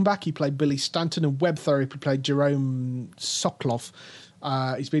Comeback, he played Billy Stanton, and Web Therapy played Jerome Sokolov.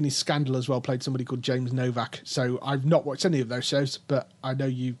 He's been in Scandal as well, played somebody called James Novak. So I've not watched any of those shows, but I know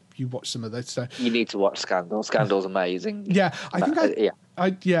you watched some of those. So you need to watch Scandal. Scandal's amazing. Yeah, I think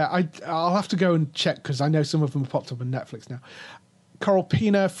I'll have to go and check because I know some of them have popped up on Netflix now. Carl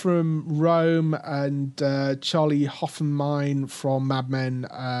Pena from Rome and Charlie Hoffenheim from Mad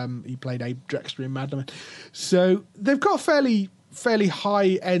Men. He played Abe Drexler in Mad Men. So they've got a fairly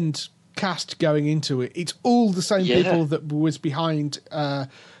high end cast going into it. It's all the same people that was behind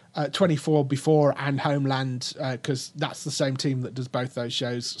 24 before and Homeland, because that's the same team that does both those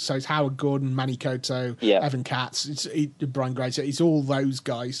shows. So it's Howard Gordon, Manny Koto, Evan Katz, Brian Grazer. It's all those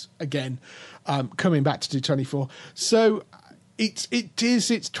guys again coming back to do 24. So it's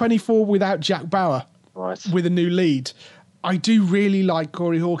 24 without Jack Bauer, right, with a new lead. I do really like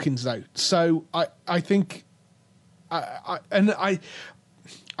Corey Hawkins though, so I think.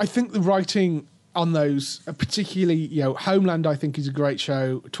 I think the writing on those, particularly, Homeland, I think is a great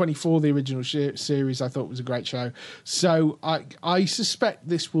show. 24, the original series, I thought was a great show. So I suspect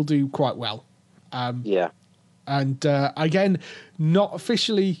this will do quite well. And again, not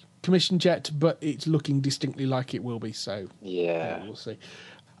officially commissioned yet, but it's looking distinctly like it will be. So we'll see.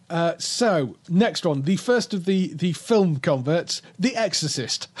 So next one, the first of the film converts, The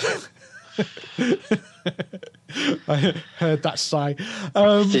Exorcist. I heard that sigh.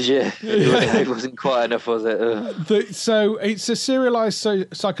 Did you? It wasn't quite enough, was it? So it's a serialized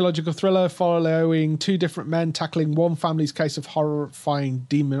psychological thriller following two different men tackling one family's case of horrifying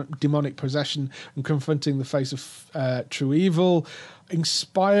demonic possession and confronting the face of true evil.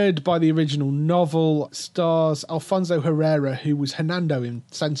 Inspired by the original novel, stars Alfonso Herrera, who was Hernando in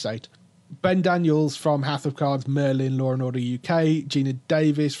Sense8, Ben Daniels from House of Cards, Merlin, Law and Order UK, Gina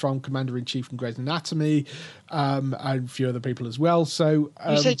Davis from Commander-in-Chief and Grey's Anatomy, and a few other people as well. So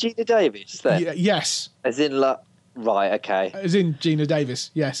you said Gina Davis then? Yes. As in, right, okay. As in Gina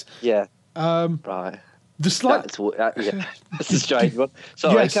Davis, yes. Yeah. Right. That's a strange one.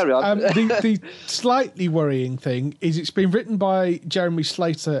 Sorry, yes, carry on. The slightly worrying thing is it's been written by Jeremy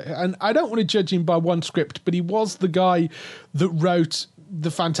Slater, and I don't want to judge him by one script, but he was the guy that wrote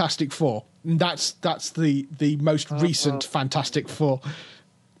the Fantastic Four. And that's the most recent Fantastic Four.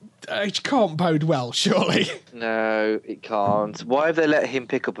 It can't bode well, surely. No, it can't. Why have they let him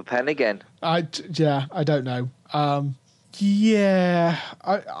pick up a pen again? I don't know. I'm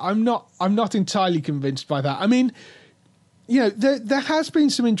not entirely convinced by that. I mean, there has been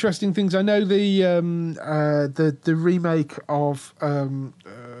some interesting things. I know the remake of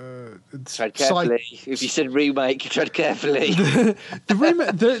tread carefully. If you said remake, tread carefully. the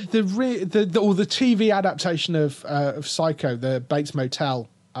TV adaptation of Psycho, the Bates Motel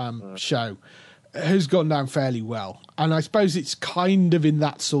show, has gone down fairly well, and I suppose it's kind of in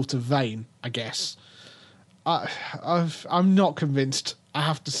that sort of vein, I guess. I'm not convinced, I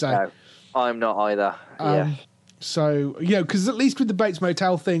have to say. No, I'm not either. So, because at least with the Bates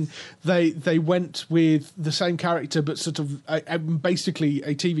Motel thing, they went with the same character, but sort of basically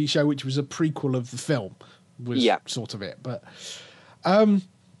a TV show which was a prequel of the film was sort of it. But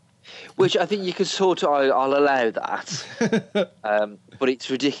which I think you could sort of, I'll allow that. But it's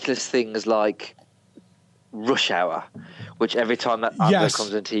ridiculous things like Rush Hour, which every time that advert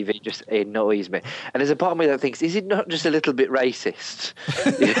comes on TV just annoys me. And there's a part of me that thinks, is it not just a little bit racist?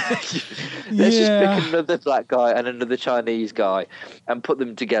 Let's just pick another black guy and another Chinese guy and put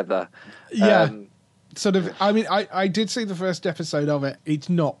them together. Sort of. I mean, I did see the first episode of it. It's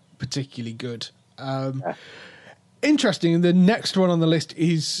not particularly good. Interesting. The next one on the list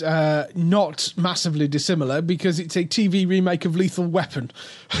is not massively dissimilar because it's a TV remake of Lethal Weapon.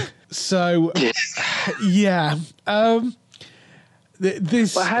 So, yeah.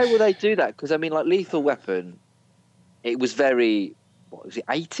 This. But how will they do that? Because I mean, like Lethal Weapon, it was very. What was it?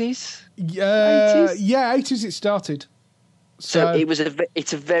 80s? 80s. It started. So it was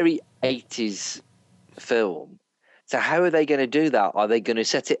it's a very 80s film. So how are they going to do that? Are they going to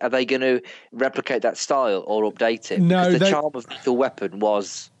set it? Are they going to replicate that style or update it? No, because the charm of Lethal Weapon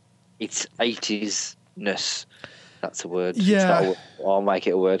was its 80s-ness. That's a word. Yeah. I'll make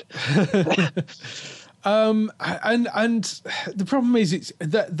it a word. And the problem is it's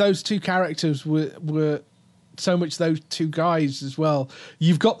that those two characters were so much those two guys as well.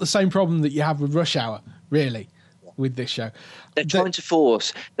 You've got the same problem that you have with Rush Hour, really, with this show. They're trying to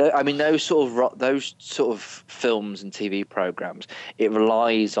force. I mean, those sort of films and TV programs. It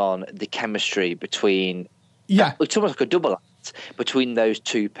relies on the chemistry between. Yeah, it's almost like a double act between those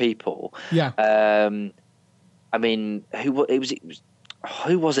two people. Yeah. I mean, who was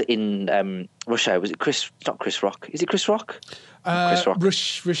it in Rush Hour? Was it Chris? Not Chris Rock. Is it Chris Rock? Chris Rock.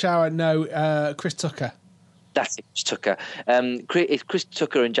 Rush Hour. No, Chris Tucker. That's it, Chris Tucker. It's Chris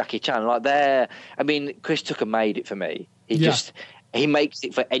Tucker and Jackie Chan. I mean, Chris Tucker made it for me. He makes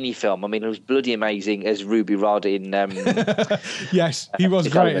it for any film. I mean, it was bloody amazing as Ruby Rod in. Yes, he was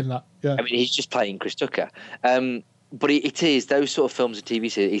great in that. Yeah. I mean, he's just playing Chris Tucker. But it is those sort of films and TV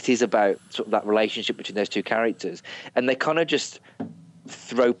series. It is about sort of that relationship between those two characters, and they kind of just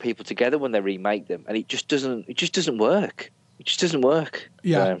throw people together when they remake them, and it just doesn't work. It just doesn't work.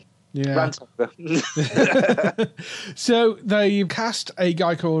 Yeah. Yeah. So they cast a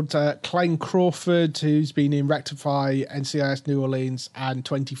guy called Clayne Crawford, who's been in Rectify, NCIS New Orleans, and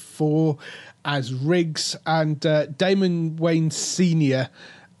 24 as Riggs, and Damon Wayans Sr.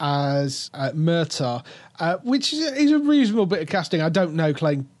 as Murtaugh, which is a reasonable bit of casting. I don't know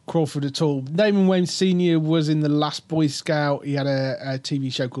Clayne Crawford at all. Damon Wayans Sr. was in The Last Boy Scout. He had a TV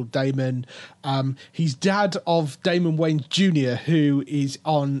show called Damon. He's dad of Damon Wayans Jr., who is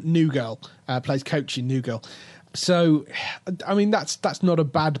on New Girl, plays Coach in New Girl. So, I mean, that's not a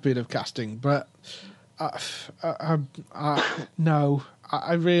bad bit of casting, but no,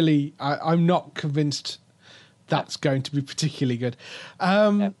 I'm not convinced that's going to be particularly good.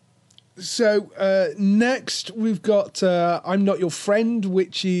 So next we've got I'm Not Your Friend,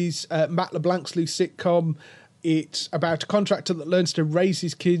 which is Matt LeBlanc's new sitcom. It's about a contractor that learns to raise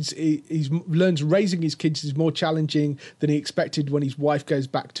his kids. He learns raising his kids is more challenging than he expected when his wife goes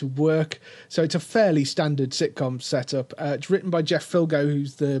back to work. So it's a fairly standard sitcom setup. It's written by Jeff Filgo,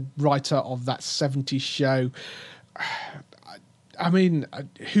 who's the writer of That 70s Show. I mean,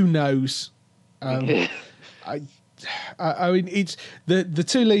 who knows? I mean, it's the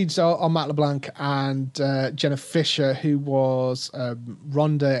two leads are Matt LeBlanc and Jenna Fisher, who was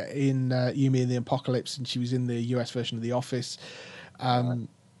Rhonda in Yumi and the Apocalypse, and she was in the US version of The Office.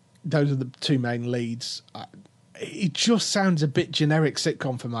 Those are the two main leads. It just sounds a bit generic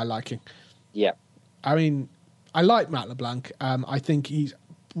sitcom for my liking. Yeah. I mean, I like Matt LeBlanc. I think he's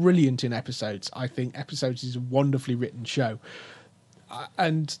brilliant in Episodes. I think Episodes is a wonderfully written show.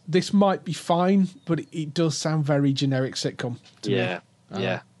 And this might be fine, but it does sound very generic sitcom to me.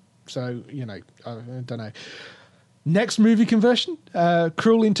 Yeah. So, you know, I don't know. Next movie conversion,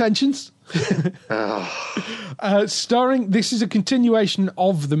 Cruel Intentions. Starring, this is a continuation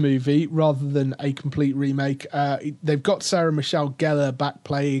of the movie rather than a complete remake. They've got Sarah Michelle Gellar back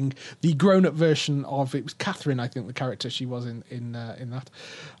playing the grown-up version of, it was Catherine, I think, the character she was in that.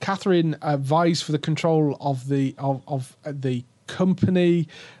 Catherine vies for the control of the company,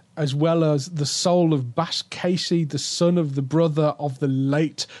 as well as the soul of Bash Casey, the son of the brother of the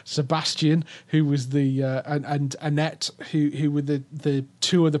late Sebastian, who was the and Annette, who were the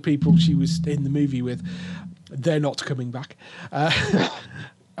two other people she was in the movie with. They're not coming back.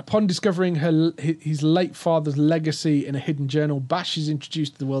 Upon discovering his late father's legacy in a hidden journal, Bash is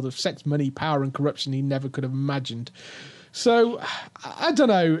introduced to the world of sex, money, power, and corruption he never could have imagined. So I don't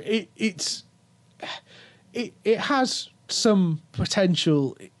know. It has some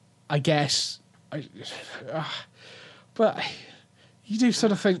potential, I guess, but you do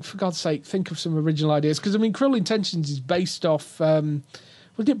sort of think, for God's sake, think of some original ideas. Because I mean, Cruel Intentions is based off, wasn't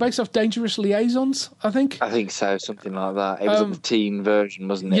it based off Dangerous Liaisons? I think so, something like that. It was a teen version,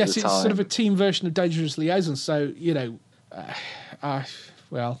 wasn't it? Yes, at the it's time? sort of a teen version of Dangerous Liaisons. So you know,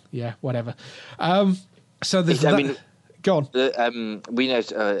 well, yeah, whatever. So there's I mean, go on. We know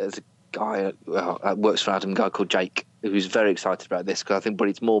there's a guy that works for Adam, a guy called Jake, who's very excited about this, because I think, but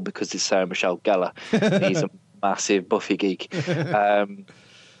it's more because it's Sarah Michelle Gellar. He's a massive Buffy geek.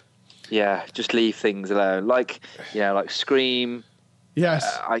 Yeah, just leave things alone. Like, you know, like Scream.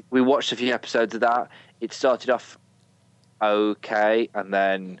 Yes. We watched a few episodes of that. It started off okay, and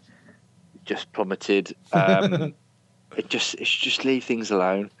then just plummeted. It's just leave things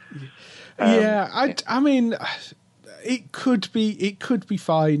alone. I mean, it could be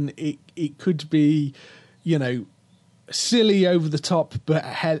fine. It could be, you know, silly, over the top, but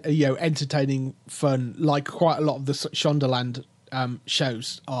you know, entertaining, fun, like quite a lot of the Shondaland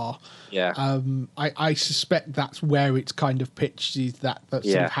shows are. Yeah. I suspect that's where it's kind of pitched, is that sort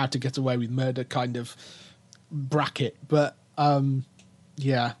of How to Get Away with Murder kind of bracket. But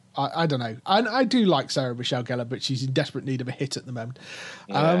yeah, I don't know. I do like Sarah Michelle Gellar, but she's in desperate need of a hit at the moment.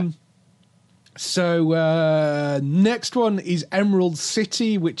 Yeah. So next one is Emerald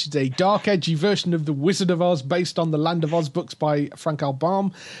City, which is a dark, edgy version of The Wizard of Oz based on the Land of Oz books by Frank L.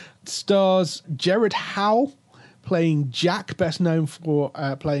 Baum. It stars Jared Howe playing Jack, best known for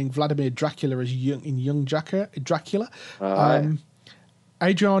playing Vladimir Dracula as young Dracula.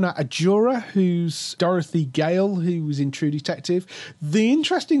 Adriana Ajura, who's Dorothy Gale, who was in True Detective. The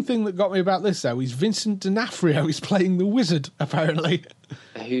interesting thing that got me about this, though, is Vincent D'Onofrio is playing the wizard, apparently.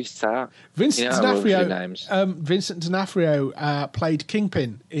 Who's that? Vincent D'Onofrio played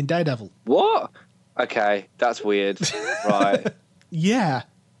Kingpin in Daredevil. What? Okay, that's weird. Right. Yeah.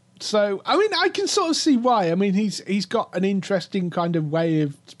 So, I mean, I can sort of see why. I mean, he's got an interesting kind of way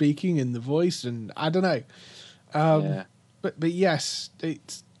of speaking in the voice, and I don't know. Yeah. But yes,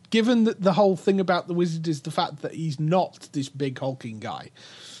 it's given that the whole thing about the wizard is the fact that he's not this big hulking guy.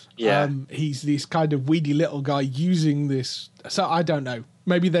 Yeah. He's this kind of weedy little guy using this. So I don't know.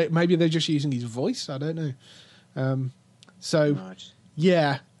 Maybe they're just using his voice. I don't know. Right.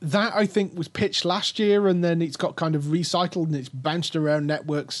 Yeah, that I think was pitched last year, and then it's got kind of recycled and it's bounced around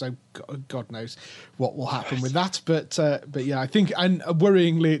networks. So God knows what will happen with that. But yeah, I think, and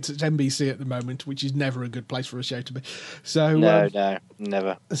worryingly, it's at NBC at the moment, which is never a good place for a show to be. So no,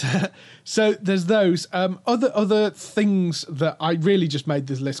 never. So there's those. Other things that I really just made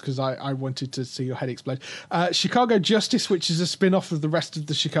this list because I wanted to see your head explode. Chicago Justice, which is a spin-off of the rest of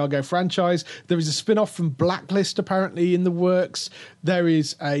the Chicago franchise. There is a spin-off from Blacklist apparently in the works. There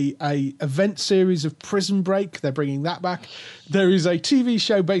is a event series of Prison Break. They're bringing that back. There is a TV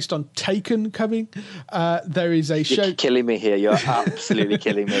show based on Taken coming. There is a show. You're killing me here. You're absolutely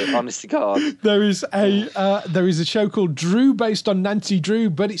killing me. Honest to God. There is a show called Drew based on Nancy Drew,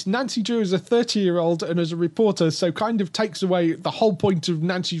 but it's Nancy Drew as a 30-year-old and as a reporter, so kind of takes away the whole point of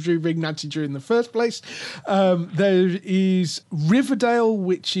Nancy Drew being Nancy Drew in the first place. There is Riverdale,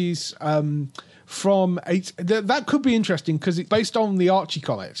 which is that could be interesting because it's based on the Archie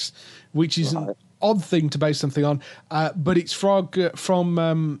comics, which is an odd thing to base something on, but it's from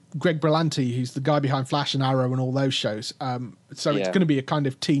Greg Berlanti, who's the guy behind Flash and Arrow and all those shows. It's going to be a kind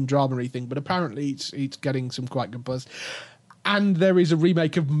of teen drama-y thing, but apparently it's getting some quite good buzz. And there is a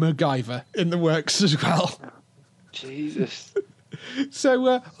remake of MacGyver in the works as well. Jesus.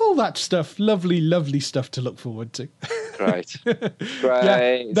 So all that stuff, lovely stuff to look forward to. Great.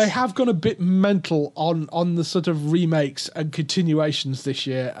 Yeah, they have gone a bit mental on the sort of remakes and continuations this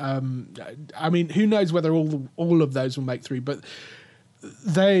year. I mean, who knows whether all of those will make through, but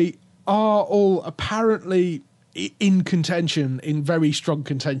they are all apparently in contention, in very strong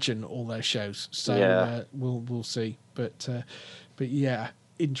contention, all their shows. So we'll see. But yeah,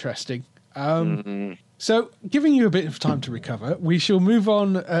 interesting. So, giving you a bit of time to recover, we shall move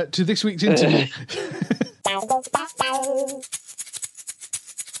on to this week's interview.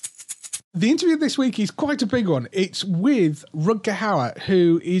 The interview this week is quite a big one. It's with Rutger Hauer,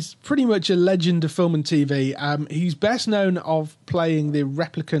 who is pretty much a legend of film and TV. He's best known of playing the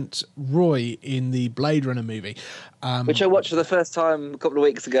replicant Roy in the Blade Runner movie. Which I watched for the first time a couple of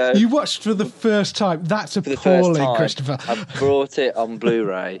weeks ago. You watched for the first time? That's appalling, Christopher. I brought it on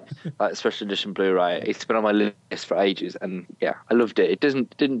Blu-ray, like special edition Blu-ray. It's been on my list for ages, and yeah, I loved it. It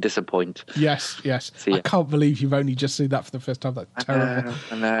didn't disappoint. Yes. So, yeah. I can't believe you've only just seen that for the first time. That's terrible.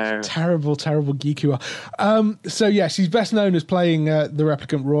 I know. Terrible geek you are. So yes, he's best known as playing the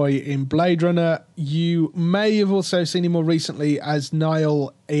replicant Roy in Blade Runner. You may have also seen him more recently as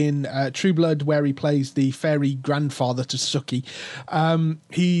Niall in True Blood, where he plays the fairy grandfather to Suki.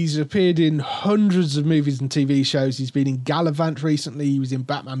 He's appeared in hundreds of movies and TV shows. He's been in Gallivant recently. He was in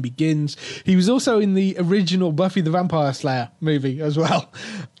Batman Begins. He was also in the original Buffy the Vampire Slayer movie as well.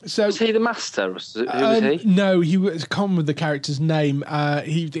 So, was he the master? Who was he? No, he was. I can't remember the character's name.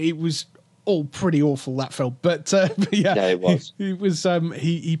 It was all pretty awful, that film, but yeah, it was. He was.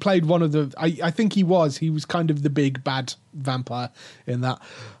 He played one of the. I think he was kind of the big bad vampire in that.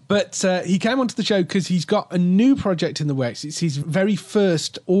 But he came onto the show because he's got a new project in the works. It's his very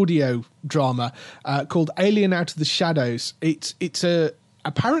first audio drama called Alien Out of the Shadows. It's a.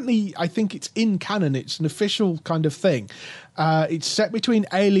 Apparently, I think it's in canon. It's an official kind of thing. It's set between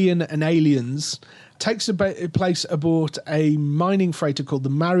Alien and Aliens. Takes place aboard a mining freighter called the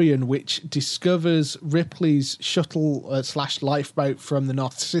Marion, which discovers Ripley's shuttle / lifeboat from the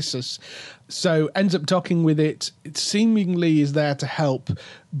Narcissus. So ends up docking with it. It seemingly is there to help,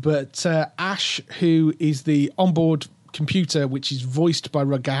 but Ash, who is the onboard computer, which is voiced by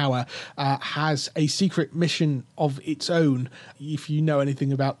Rutger Hauer, has a secret mission of its own. If you know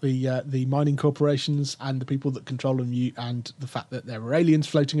anything about the mining corporations and the people that control them, and the fact that there were aliens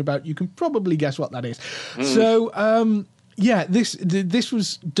floating about, you can probably guess what that is. So yeah, this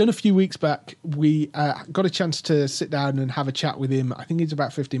was done a few weeks back. We got a chance to sit down and have a chat with him. I think it's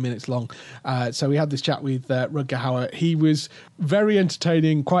about 15 minutes long. So we had this chat with Rutger Hauer. He was very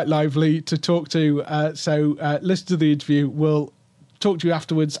entertaining, quite lively to talk to. So listen to the interview. We'll talk to you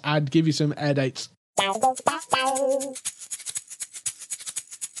afterwards and give you some air dates.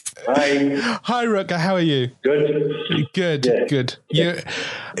 Hi, Rutger. How are you? Good. Yeah. Good.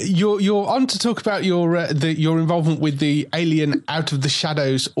 You're on to talk about your involvement with the Alien Out of the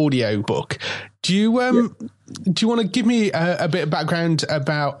Shadows audio book. Do you want to give me a bit of background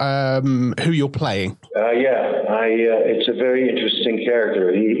about who you're playing? It's a very interesting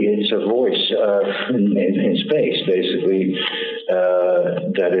character. It's a voice in space, basically.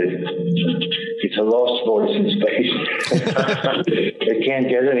 It's a lost voice in space. It can't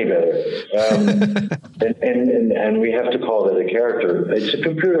get any better. And we have to call it a character. It's a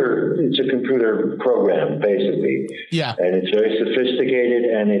computer program, basically. Yeah. And it's very sophisticated,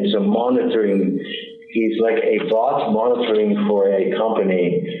 and it's a monitoring he's like a bot monitoring for a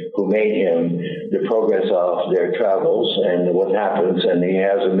company who made him the progress of their travels and what happens, and he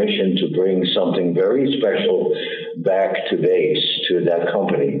has a mission to bring something very special back to base to that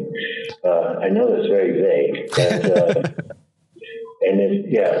company. I know that's very vague,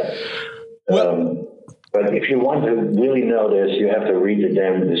 but, but if you want to really know this, you have to read the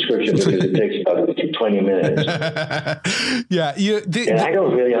damn description because it takes about 20 minutes. And I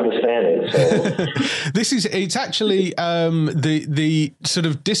don't really understand it. So it's actually the sort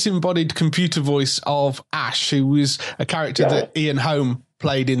of disembodied computer voice of Ash, who was a character that Ian Holm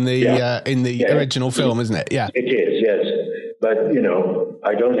played in the original film, isn't it? Yeah, it is. Yes, but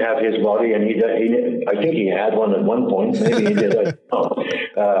I don't have his body, and I think he had one at one point. Maybe he did. I don't know.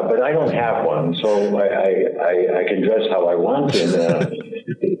 But I don't have one, so I can dress how I want, and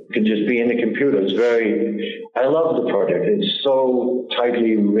it can just be in the computer. I love the project. It's so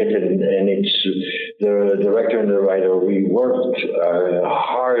tightly written, and it's the director and the writer. We worked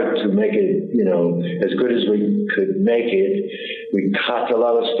hard to make it, as good as we could make it. We cut a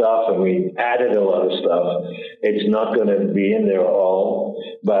lot of stuff, and we added a lot of stuff. It's not going to be in there all,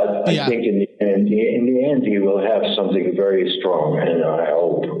 but I think in the end, he will have something very strong, and I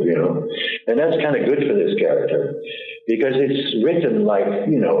hope, and that's kind of good for this character because it's written like,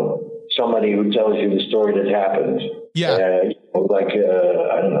 somebody who tells you the story that happened. Yeah. I don't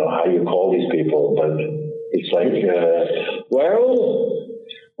know how you call these people, but it's like,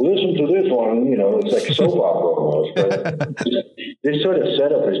 listen to this one, it's like soap opera almost, but this sort of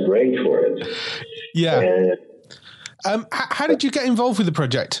setup is great for it. Yeah. How did you get involved with the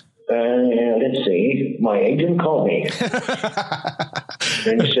project? Let's see. My agent called me and said,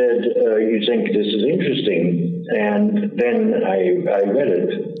 you think this is interesting? And then I read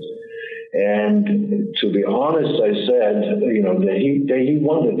it. And to be honest, I said,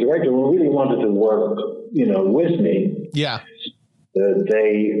 the director really wanted to work, with me. Yeah.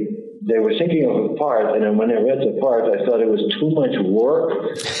 They were thinking of a part, and then when I read the part, I thought it was too much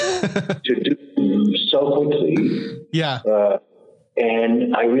work to do so quickly. Yeah.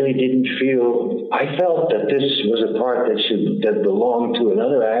 And I really didn't I felt that this was a part that belonged to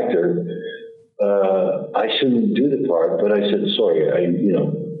another actor. I shouldn't do the part, but I said, sorry,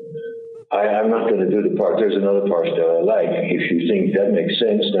 I'm not going to do the part. There's another part that I like. If you think that makes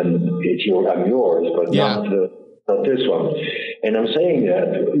sense, then I'm yours, but not this one. And I'm saying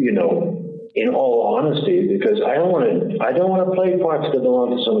that, in all honesty, because I don't want to play parts that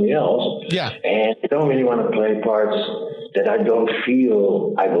belong to somebody else. Yeah. And I don't really want to play parts that I don't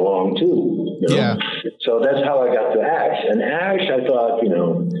feel I belong to. Yeah. So that's how I got to Ash. And Ash, I thought,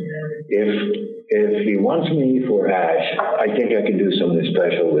 if he wants me for Ash, I think I can do something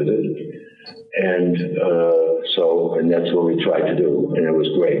special with it. And and that's what we tried to do, and it was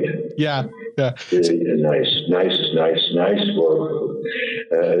great. Yeah, yeah. Nice work.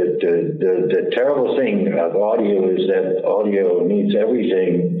 The terrible thing of audio is that audio needs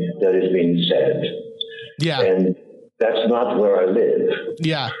everything that is being said. Yeah. And that's not where I live.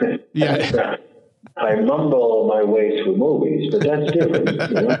 Yeah, yeah. I mumble my way through movies, but that's different.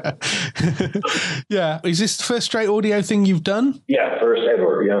 Yeah. Is this the first straight audio thing you've done? Yeah, first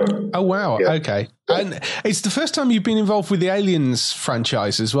ever, yeah. Oh, wow. Yeah. Okay. And it's the first time you've been involved with the Aliens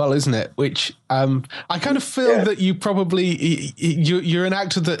franchise as well, isn't it? Which I kind of feel that you probably, you're an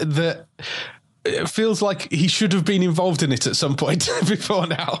actor that it feels like he should have been involved in it at some point before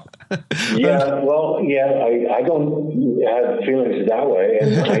now. I don't have feelings that way.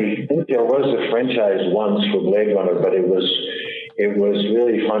 And I think there was a franchise once for Blade Runner, but it was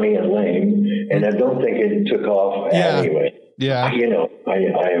really funny and lame, and I don't think it took off anyway. Yeah, I'm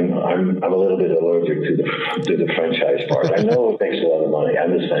a little bit allergic to the franchise part. I know it makes a lot of money, I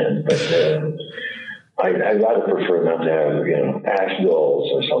understand, but I'd rather prefer not to have, Ash dolls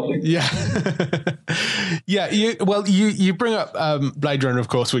or something. Yeah. Yeah. You bring up Blade Runner, of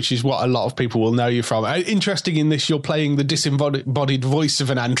course, which is what a lot of people will know you from. Interesting in this, you're playing the disembodied voice of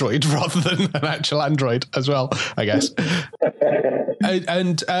an android rather than an actual android as well, I guess.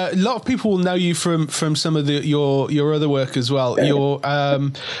 And a lot of people will know you from some of your other work as well. Your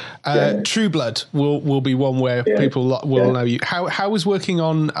True Blood will be one where people will know you. How was working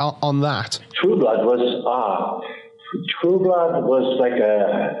on that? True Blood was like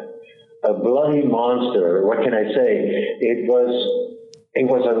a bloody monster. What can I say? It was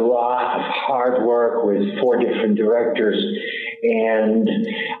a lot of hard work with 4 different directors, and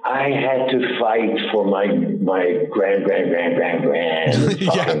I had to fight for my grandfather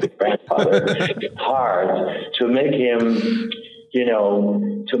hard to make him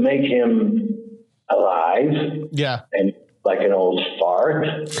alive. Yeah. And like an old fart.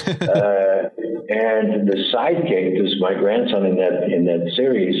 And the sidekick, this is my grandson in that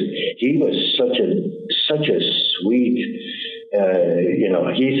series. He was such a sweet.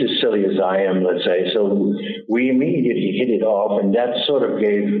 He's as silly as I am, let's say. So we immediately hit it off, and that sort of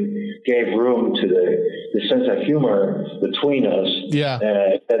gave room to the sense of humor between us. Yeah,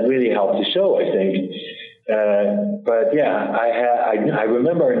 that really helped the show, I think. But yeah, I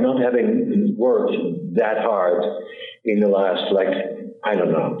remember not having worked that hard in the last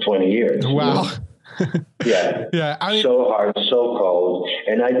 20 years. Wow. Yeah. Yeah. So hard, so cold,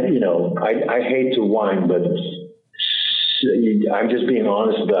 and I hate to whine, but I'm just being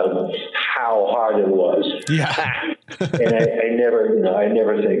honest about how hard it was. Yeah. And I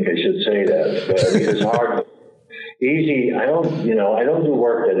never think I should say that, but it's hard. Easy. I don't do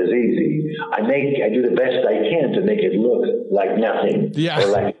work that is easy. I do the best I can to make it look like nothing. Yeah. Or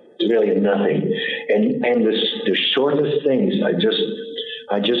like it's really nothing. And the shortest things, I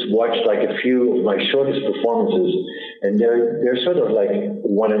just watched like a few of my shortest performances, and they're sort of like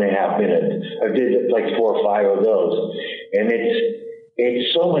 1.5 minutes. I did like 4 or 5 of those, and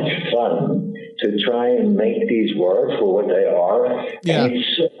it's so much fun to try and make these work for what they are. Yeah. And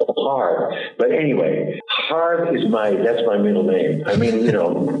it's so hard. But anyway, hard is that's my middle name. I mean, the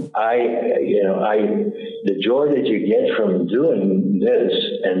joy that you get from doing this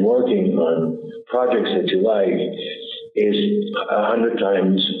and working on projects that you like is 100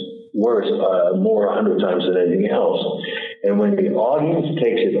 times worth, more 100 times than anything else. And when the audience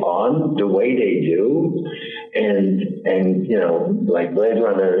takes it on the way they do, and like Blade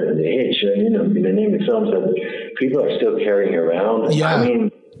Runner and The Hitch, the name of films that people are still carrying around. Yeah. I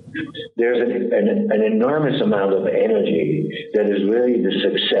mean, there's an enormous amount of energy that is really the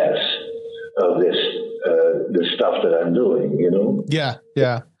success of this, the stuff that I'm doing, Yeah.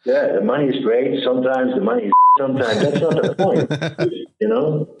 Yeah. Yeah, the money is great. Sometimes the money is sometimes. That's not the point,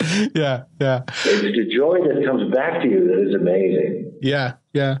 Yeah. Yeah. It's the joy that comes back to you that is amazing. Yeah.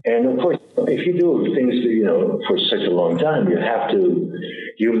 Yeah. And of course, if you do things, for such a long time,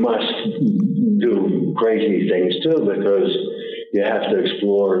 you must do crazy things too, because you have to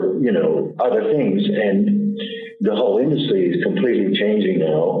explore, other things. And the whole industry is completely changing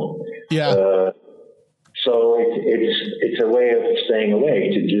now. Yeah. So it's a way of staying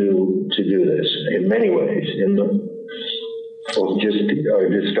awake to do this in many ways, or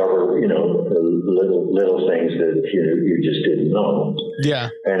discover little things that you just didn't know. Yeah.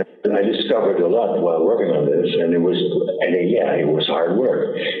 And I discovered a lot while working on this, and it was hard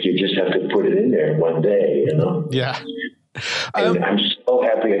work. You just have to put it in there one day, Yeah. And I'm so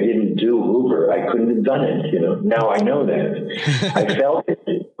happy I didn't do Hoover. I couldn't have done it, Now I know that. I felt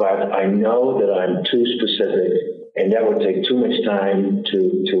it, but I know that I'm too specific, and that would take too much time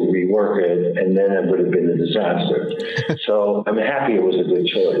to rework it, and then it would have been a disaster. So I'm happy it was a good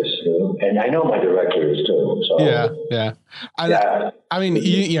choice, And I know my director is too. So yeah. And, I mean,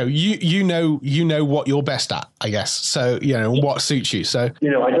 you know what you're best at, I guess. So what suits you. So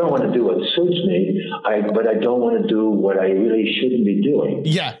I don't want to do what suits me. But I don't want to do what I really shouldn't be doing.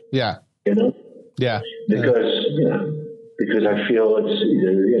 Yeah. Yeah. Because I feel it's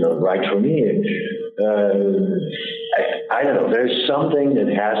right for me. I don't know. There's something that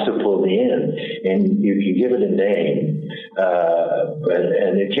has to pull me in, and you can give it a name,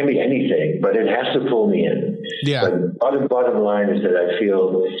 and it can be anything, but it has to pull me in. Yeah. But bottom line is that I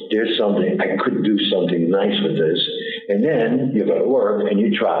feel there's something, I could do something nice with this. And then you go to work and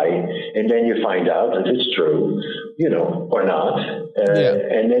you try, and then you find out if it's true, or not,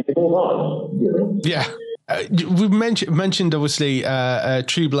 and then you move on, Yeah. We've mentioned obviously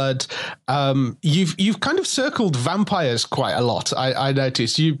True Blood. You've kind of circled vampires quite a lot. I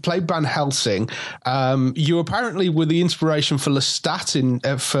noticed you played Van Helsing. You apparently were the inspiration for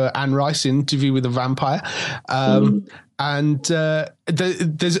Lestat for Anne Rice in Interview with a Vampire. And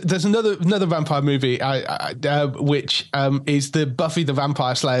there's another vampire movie which is the Buffy the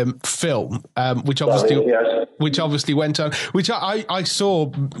Vampire Slayer film, which obviously went on, which I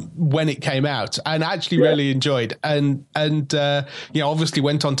saw when it came out and actually really enjoyed, and obviously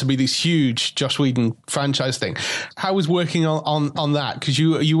went on to be this huge Joss Whedon franchise thing. How was working on that? Because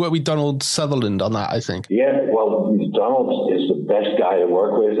you worked with Donald Sutherland on that, I think. Yeah, well, Donald is the best guy to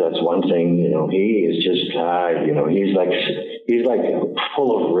work with. That's one thing. He is just he's like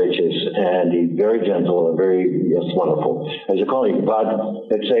full of riches, and he's very gentle and very wonderful. As you call him, but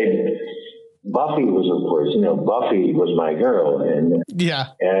let's say Buffy was, of course, Buffy was my girl, and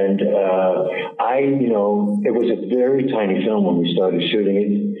it was a very tiny film when we started shooting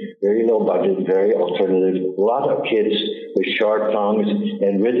it, very low budget, very alternative, a lot of kids with sharp tongues,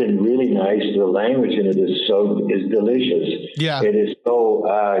 and written really nice. The language in it is delicious. Yeah, it is so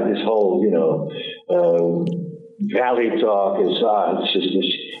this whole valley talk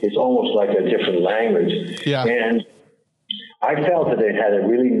it's almost like a different language. Yeah, and I felt that it had a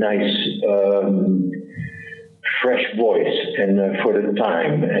really nice, fresh voice, and for the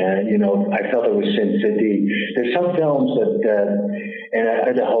time, and I felt it was Sin City. There's some films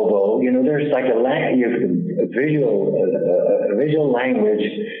and the hobo, there's like a visual language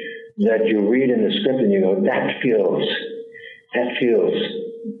that you read in the script, and you go, that feels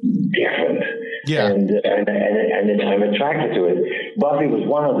different. Yeah, and I'm attracted to it. Buffy was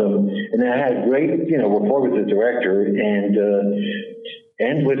one of them, and I had a great, rapport with the director,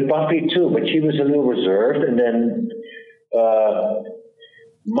 and with Buffy too. But she was a little reserved, and then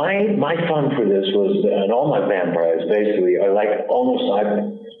my fun for this was, and all my vampires basically are like almost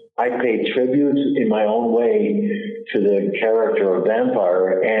I paid tribute in my own way to the character of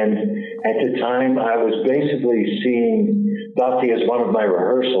vampire, and at the time I was basically seeing Buffy as one of my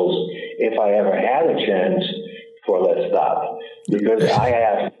rehearsals if I ever had a chance for Let's Stop, because I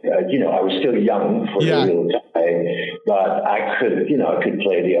asked, I was still young for a little guy, but I could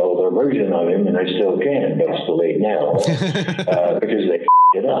play the older version of him, and I still can, but it's too late now because they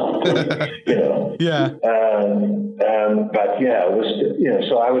it up, Yeah. But yeah, it was,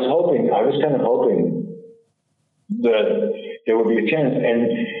 so I was kind of hoping that there would be a chance,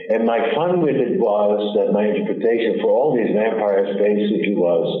 and my fun with it was that my interpretation for all these vampires basically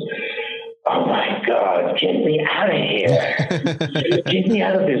was, oh my God, get me out of here. Get me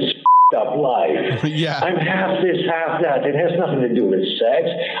out of this up life. Yeah. I'm half this, half that. It has nothing to do with sex.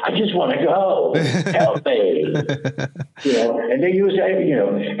 I just want to go. Help me. And they use,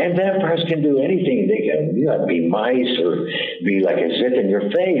 and vampires can do anything. They can be mice, or be like a zit in your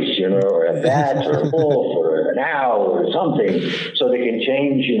face, or a bat, or a wolf, or an owl, or something. So they can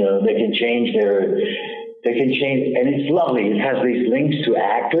change, they can change, and it's lovely. It has these links to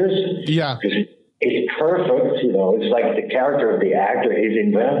actors. Yeah. It's perfect, it's like the character of the actor is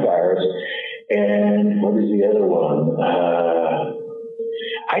in Vampires. And what is the other one?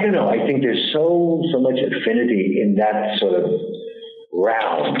 I don't know. I think there's so much affinity in that sort of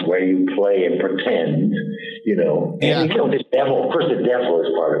round where you play and pretend, And the devil, of course the devil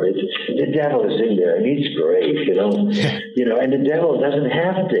is part of it. The devil is in there, and he's great, and the devil doesn't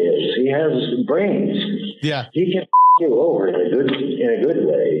have this. He has brains. Yeah. He can you over in a good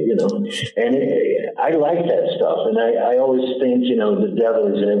way, and I like that stuff, and I always think, the devil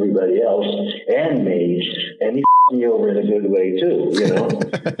is in everybody else and me, and he me over in a good way too,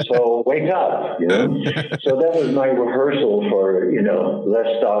 so wake up, so that was my rehearsal for, Let's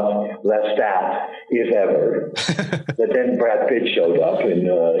Stop, Let's Stop, if ever. But then Brad Pitt showed up, and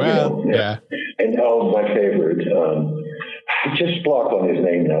and my favorite, I just blocked on his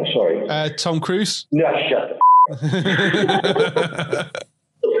name now, sorry. Tom Cruise? No, shut up.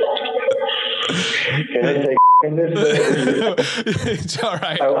 Can I say in this? It's all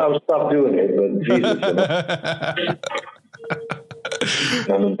right. I'll stop doing it, but Jesus.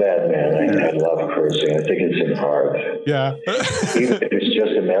 I'm a bad man. I love cursing. I think it's in heart. Yeah. Even if it's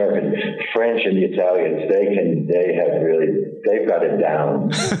just American, French and the Italians, they've got it down.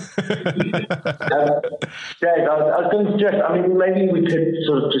 Dave, I was going to suggest, maybe we could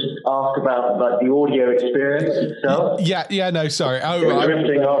sort of just ask about the audio experience itself. Yeah, no, sorry. We're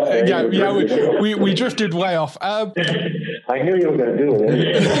drifting off there. We drifted way off. I knew you were going to do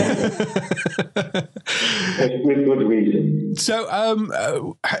it. With good reason. So,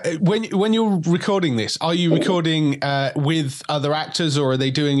 when you're recording this, are you recording with other actors, or are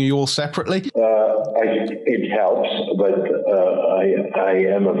they doing you all separately? It helps, but I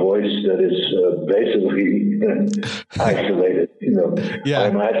am a voice that is basically isolated.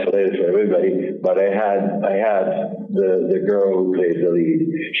 I'm isolated from everybody. But I had the girl who plays the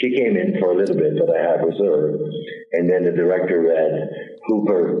lead. She came in for a little bit that I had with her, and then the director read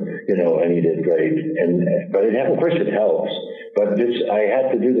Hooper, and he did great. But of course it helps. But I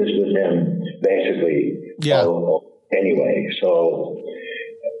had to do this with him basically. Yeah. Anyway, so.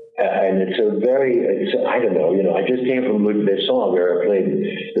 And I don't know, I just came from Luc Besson, where I played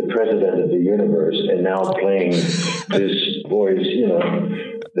the president of the universe, and now playing this voice,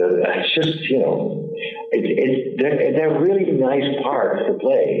 it's just, they're really nice parts to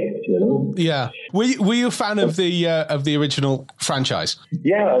play, Yeah. Were you a fan of the original franchise?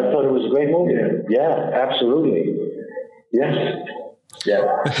 Yeah, I thought it was a great movie. Yeah, absolutely. Yes.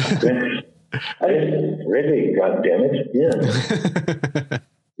 Yeah. Really, God damn it! Yeah,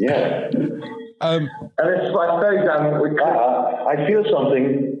 yeah. And it's, I suppose I feel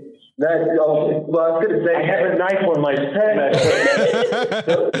something. well, I was going to say I have a knife on my stomach.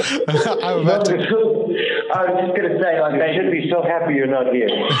 I was just going to say, like, I should be so happy you're not here.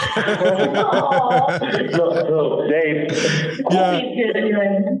 so, Dave. Yeah.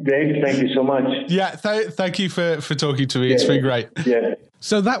 Dave, thank you so much. Yeah, thank you for talking to me. It's been great. Yeah.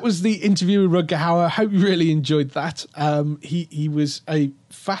 So that was the interview with Rutger Hauer. I hope you really enjoyed that. He was a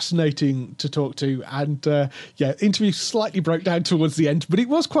fascinating to talk to, and interview slightly broke down towards the end, but it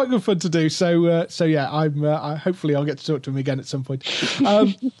was quite good fun to do. So hopefully I'll get to talk to him again at some point.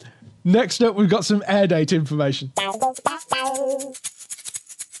 Next up, we've got some air date information.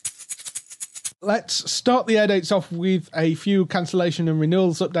 Let's start the air dates off with a few cancellation and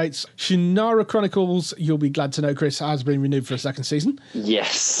renewals updates. Shannara Chronicles, you'll be glad to know, Chris, has been renewed for a second season.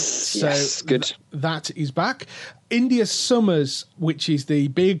 Yes, good. That is back. India Summers, which is the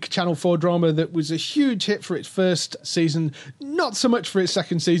big Channel 4 drama that was a huge hit for its first season, not so much for its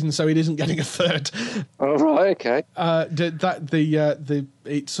second season, so it isn't getting a third. All right, okay.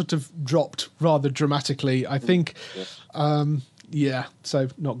 It sort of dropped rather dramatically, I think. Yeah, so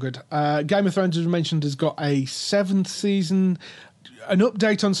not good. Game of Thrones, as mentioned, has got a 7th season. An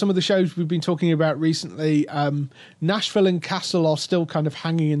update on some of the shows we've been talking about recently. Nashville and Castle are still kind of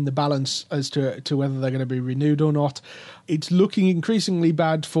hanging in the balance as to whether they're going to be renewed or not. It's looking increasingly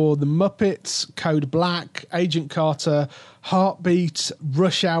bad for The Muppets, Code Black, Agent Carter, Heartbeat,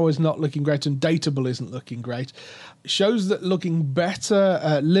 Rush Hour's not looking great, and Dateable isn't looking great. Shows that are looking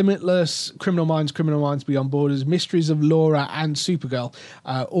better, Limitless, Criminal Minds Beyond Borders, Mysteries of Laura, and Supergirl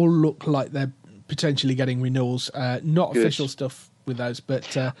all look like they're potentially getting renewals. Not good. Official stuff with those,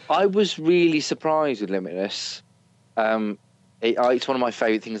 but... I was really surprised with Limitless. It's one of my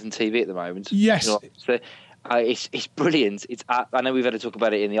favourite things on TV at the moment. Yes. You know, it's brilliant. I know we've had to talk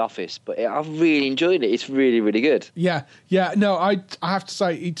about it in the office, but I've really enjoyed it. It's really, really good. Yeah. No, I have to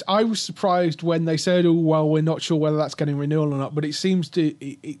say, I was surprised when they said, "Oh, well, we're not sure whether that's getting renewal or not," but it seems that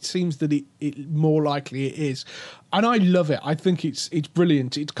it more likely it is, and I love it. I think it's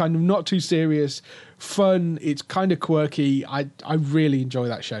brilliant. It's kind of not too serious, fun. It's kind of quirky. I really enjoy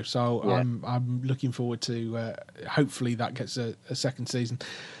that show. So yeah. I'm looking forward to hopefully that gets a second season.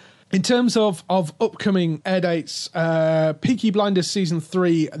 In terms of upcoming air dates, Peaky Blinders Season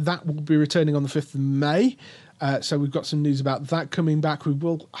 3, that will be returning on the 5th of May. So we've got some news about that coming back. We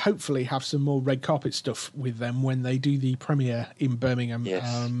will hopefully have some more red carpet stuff with them when they do the premiere in Birmingham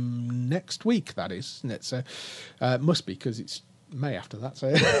next week, that is, isn't it? So must be, because it's May after that.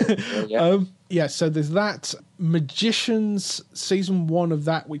 So so there's that. Magicians, season 1 of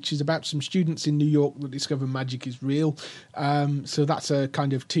that, which is about some students in New York that discover magic is real. So that's a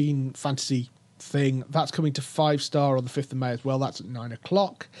kind of teen fantasy thing. That's coming to 5-star on the 5th of May as well. That's at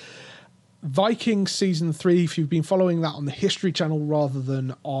 9:00. Vikings season 3, if you've been following that on the History Channel rather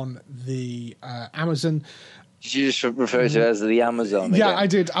than on the Amazon. Did you just refer to it as the Amazon? Yeah, again? I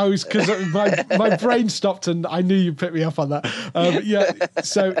did. I was, because my brain stopped and I knew you'd pick me up on that.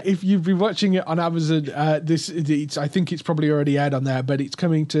 So if you've been watching it on Amazon, I think it's probably already aired on there, but it's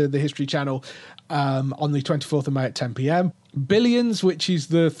coming to the History Channel on the 24th of May at 10 p.m. Billions, which is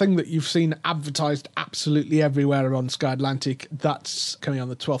the thing that you've seen advertised absolutely everywhere on Sky Atlantic, that's coming on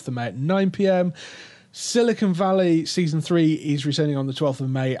the 12th of May at 9 p.m. Silicon Valley Season 3 is returning on the 12th of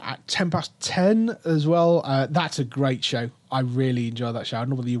May at 10:10 as well. That's a great show. I really enjoy that show. I don't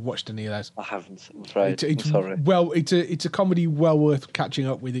know whether you've watched any of those. I haven't, I'm afraid. I'm sorry. Well, it's a comedy well worth catching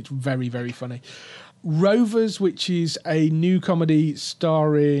up with. It's very, very funny. Rovers, which is a new comedy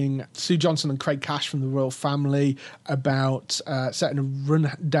starring Sue Johnson and Craig Cash from the Royal Family, about set in a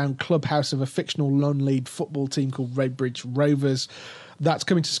run-down clubhouse of a fictional non-league football team called Redbridge Rovers. That's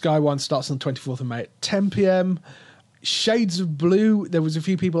coming to Sky One, starts on the 24th of May at 10 p.m. Shades of Blue, there was a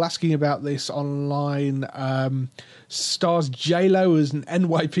few people asking about this online. Stars J-Lo as an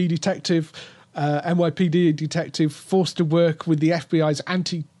NYPD detective forced to work with the FBI's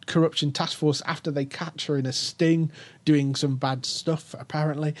anti-corruption task force after they catch her in a sting doing some bad stuff,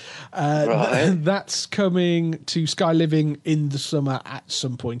 apparently. Right. That's coming to Sky Living in the summer at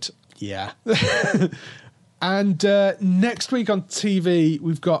some point. Yeah. And next week on TV,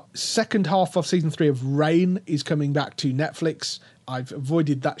 we've got second half of season 3 of Reign is coming back to Netflix. I've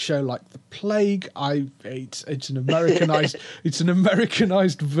avoided that show like the plague. It's an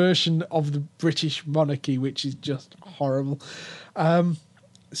Americanized version of the British monarchy, which is just horrible.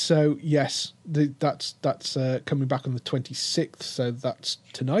 So yes, that's coming back on the 26th. So that's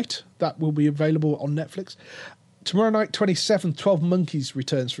tonight. That will be available on Netflix. tomorrow night, 27th, 12 Monkeys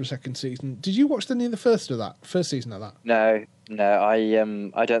returns for a second season. Did you watch any of the first season of that? No.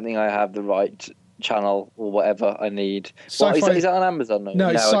 I don't think I have the right channel or whatever I need. What, is that on Amazon? No,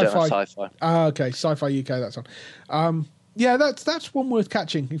 it's Sci-Fi. I don't have Sci-Fi. Okay, Sci-Fi UK, that's on. Yeah, that's one worth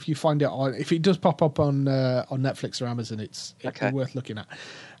catching if you find it on. If it does pop up on Netflix or Amazon, it's worth looking at.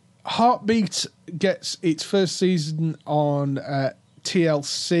 Heartbeat gets its first season on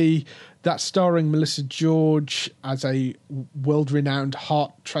TLC. That's starring Melissa George as a world-renowned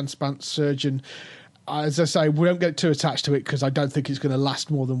heart transplant surgeon. As I say, we won't get too attached to it because I don't think it's going to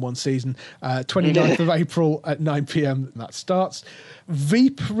last more than one season. 29th of April at 9 p.m. that starts.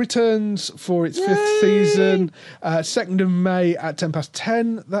 Veep returns for its fifth season. 2nd of May at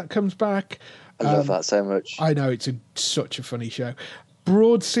 10:10 that comes back. I love that so much. I know, it's such a funny show.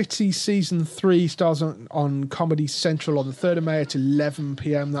 Broad City Season 3 starts on Comedy Central on the 3rd of May at 11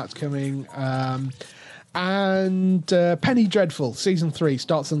 p.m. That's coming. And Penny Dreadful Season 3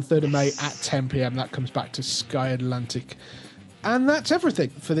 starts on 3rd of May at 10 p.m. That comes back to Sky Atlantic. And that's everything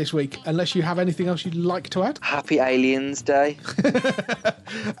for this week, unless you have anything else you'd like to add. Happy Aliens Day.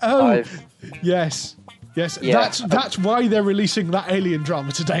 Yes. Yes, yeah. That's why they're releasing that alien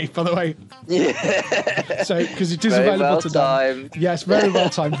drama today, by the way. Yeah. So, because it is very available well today. Timed. Yes, very well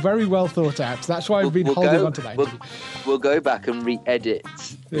timed, very well thought out. That's why I've been holding on to that. We'll go back and re-edit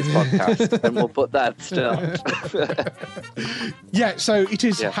this podcast, and we'll put that still. Yeah, so it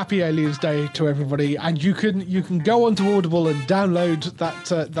is Happy Aliens Day to everybody, and you can go onto Audible and download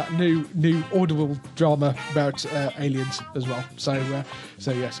that new Audible drama about aliens as well. So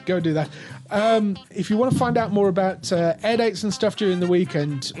yes, go do that. If you want to find out more about air dates and stuff during the week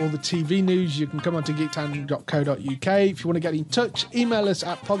and all the TV news, you can come on to geektown.co.uk. If you want to get in touch, email us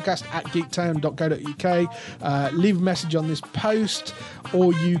at podcast@geektown.co.uk. Leave a message on this post,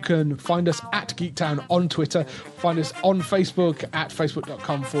 or you can find us at Geektown on Twitter. Find us on Facebook at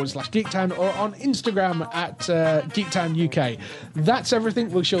facebook.com/Geektown, or on Instagram at Geektown UK. That's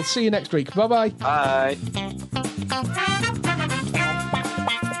everything. We shall see you next week. Bye-bye. Bye.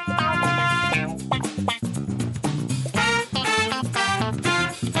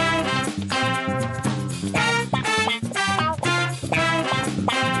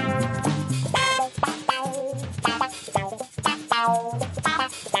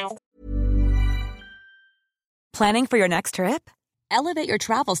 Planning for your next trip? Elevate your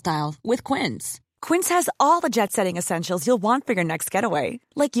travel style with Quince. Quince has all the jet-setting essentials you'll want for your next getaway,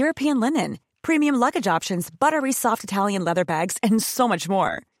 like European linen, premium luggage options, buttery soft Italian leather bags, and so much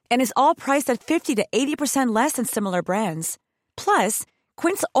more. And is all priced at 50 to 80% less than similar brands. Plus,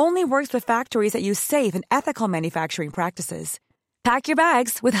 Quince only works with factories that use safe and ethical manufacturing practices. Pack your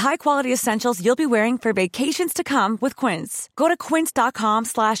bags with high-quality essentials you'll be wearing for vacations to come with Quince. Go to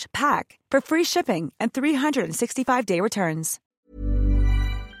quince.com/pack for free shipping and 365-day returns.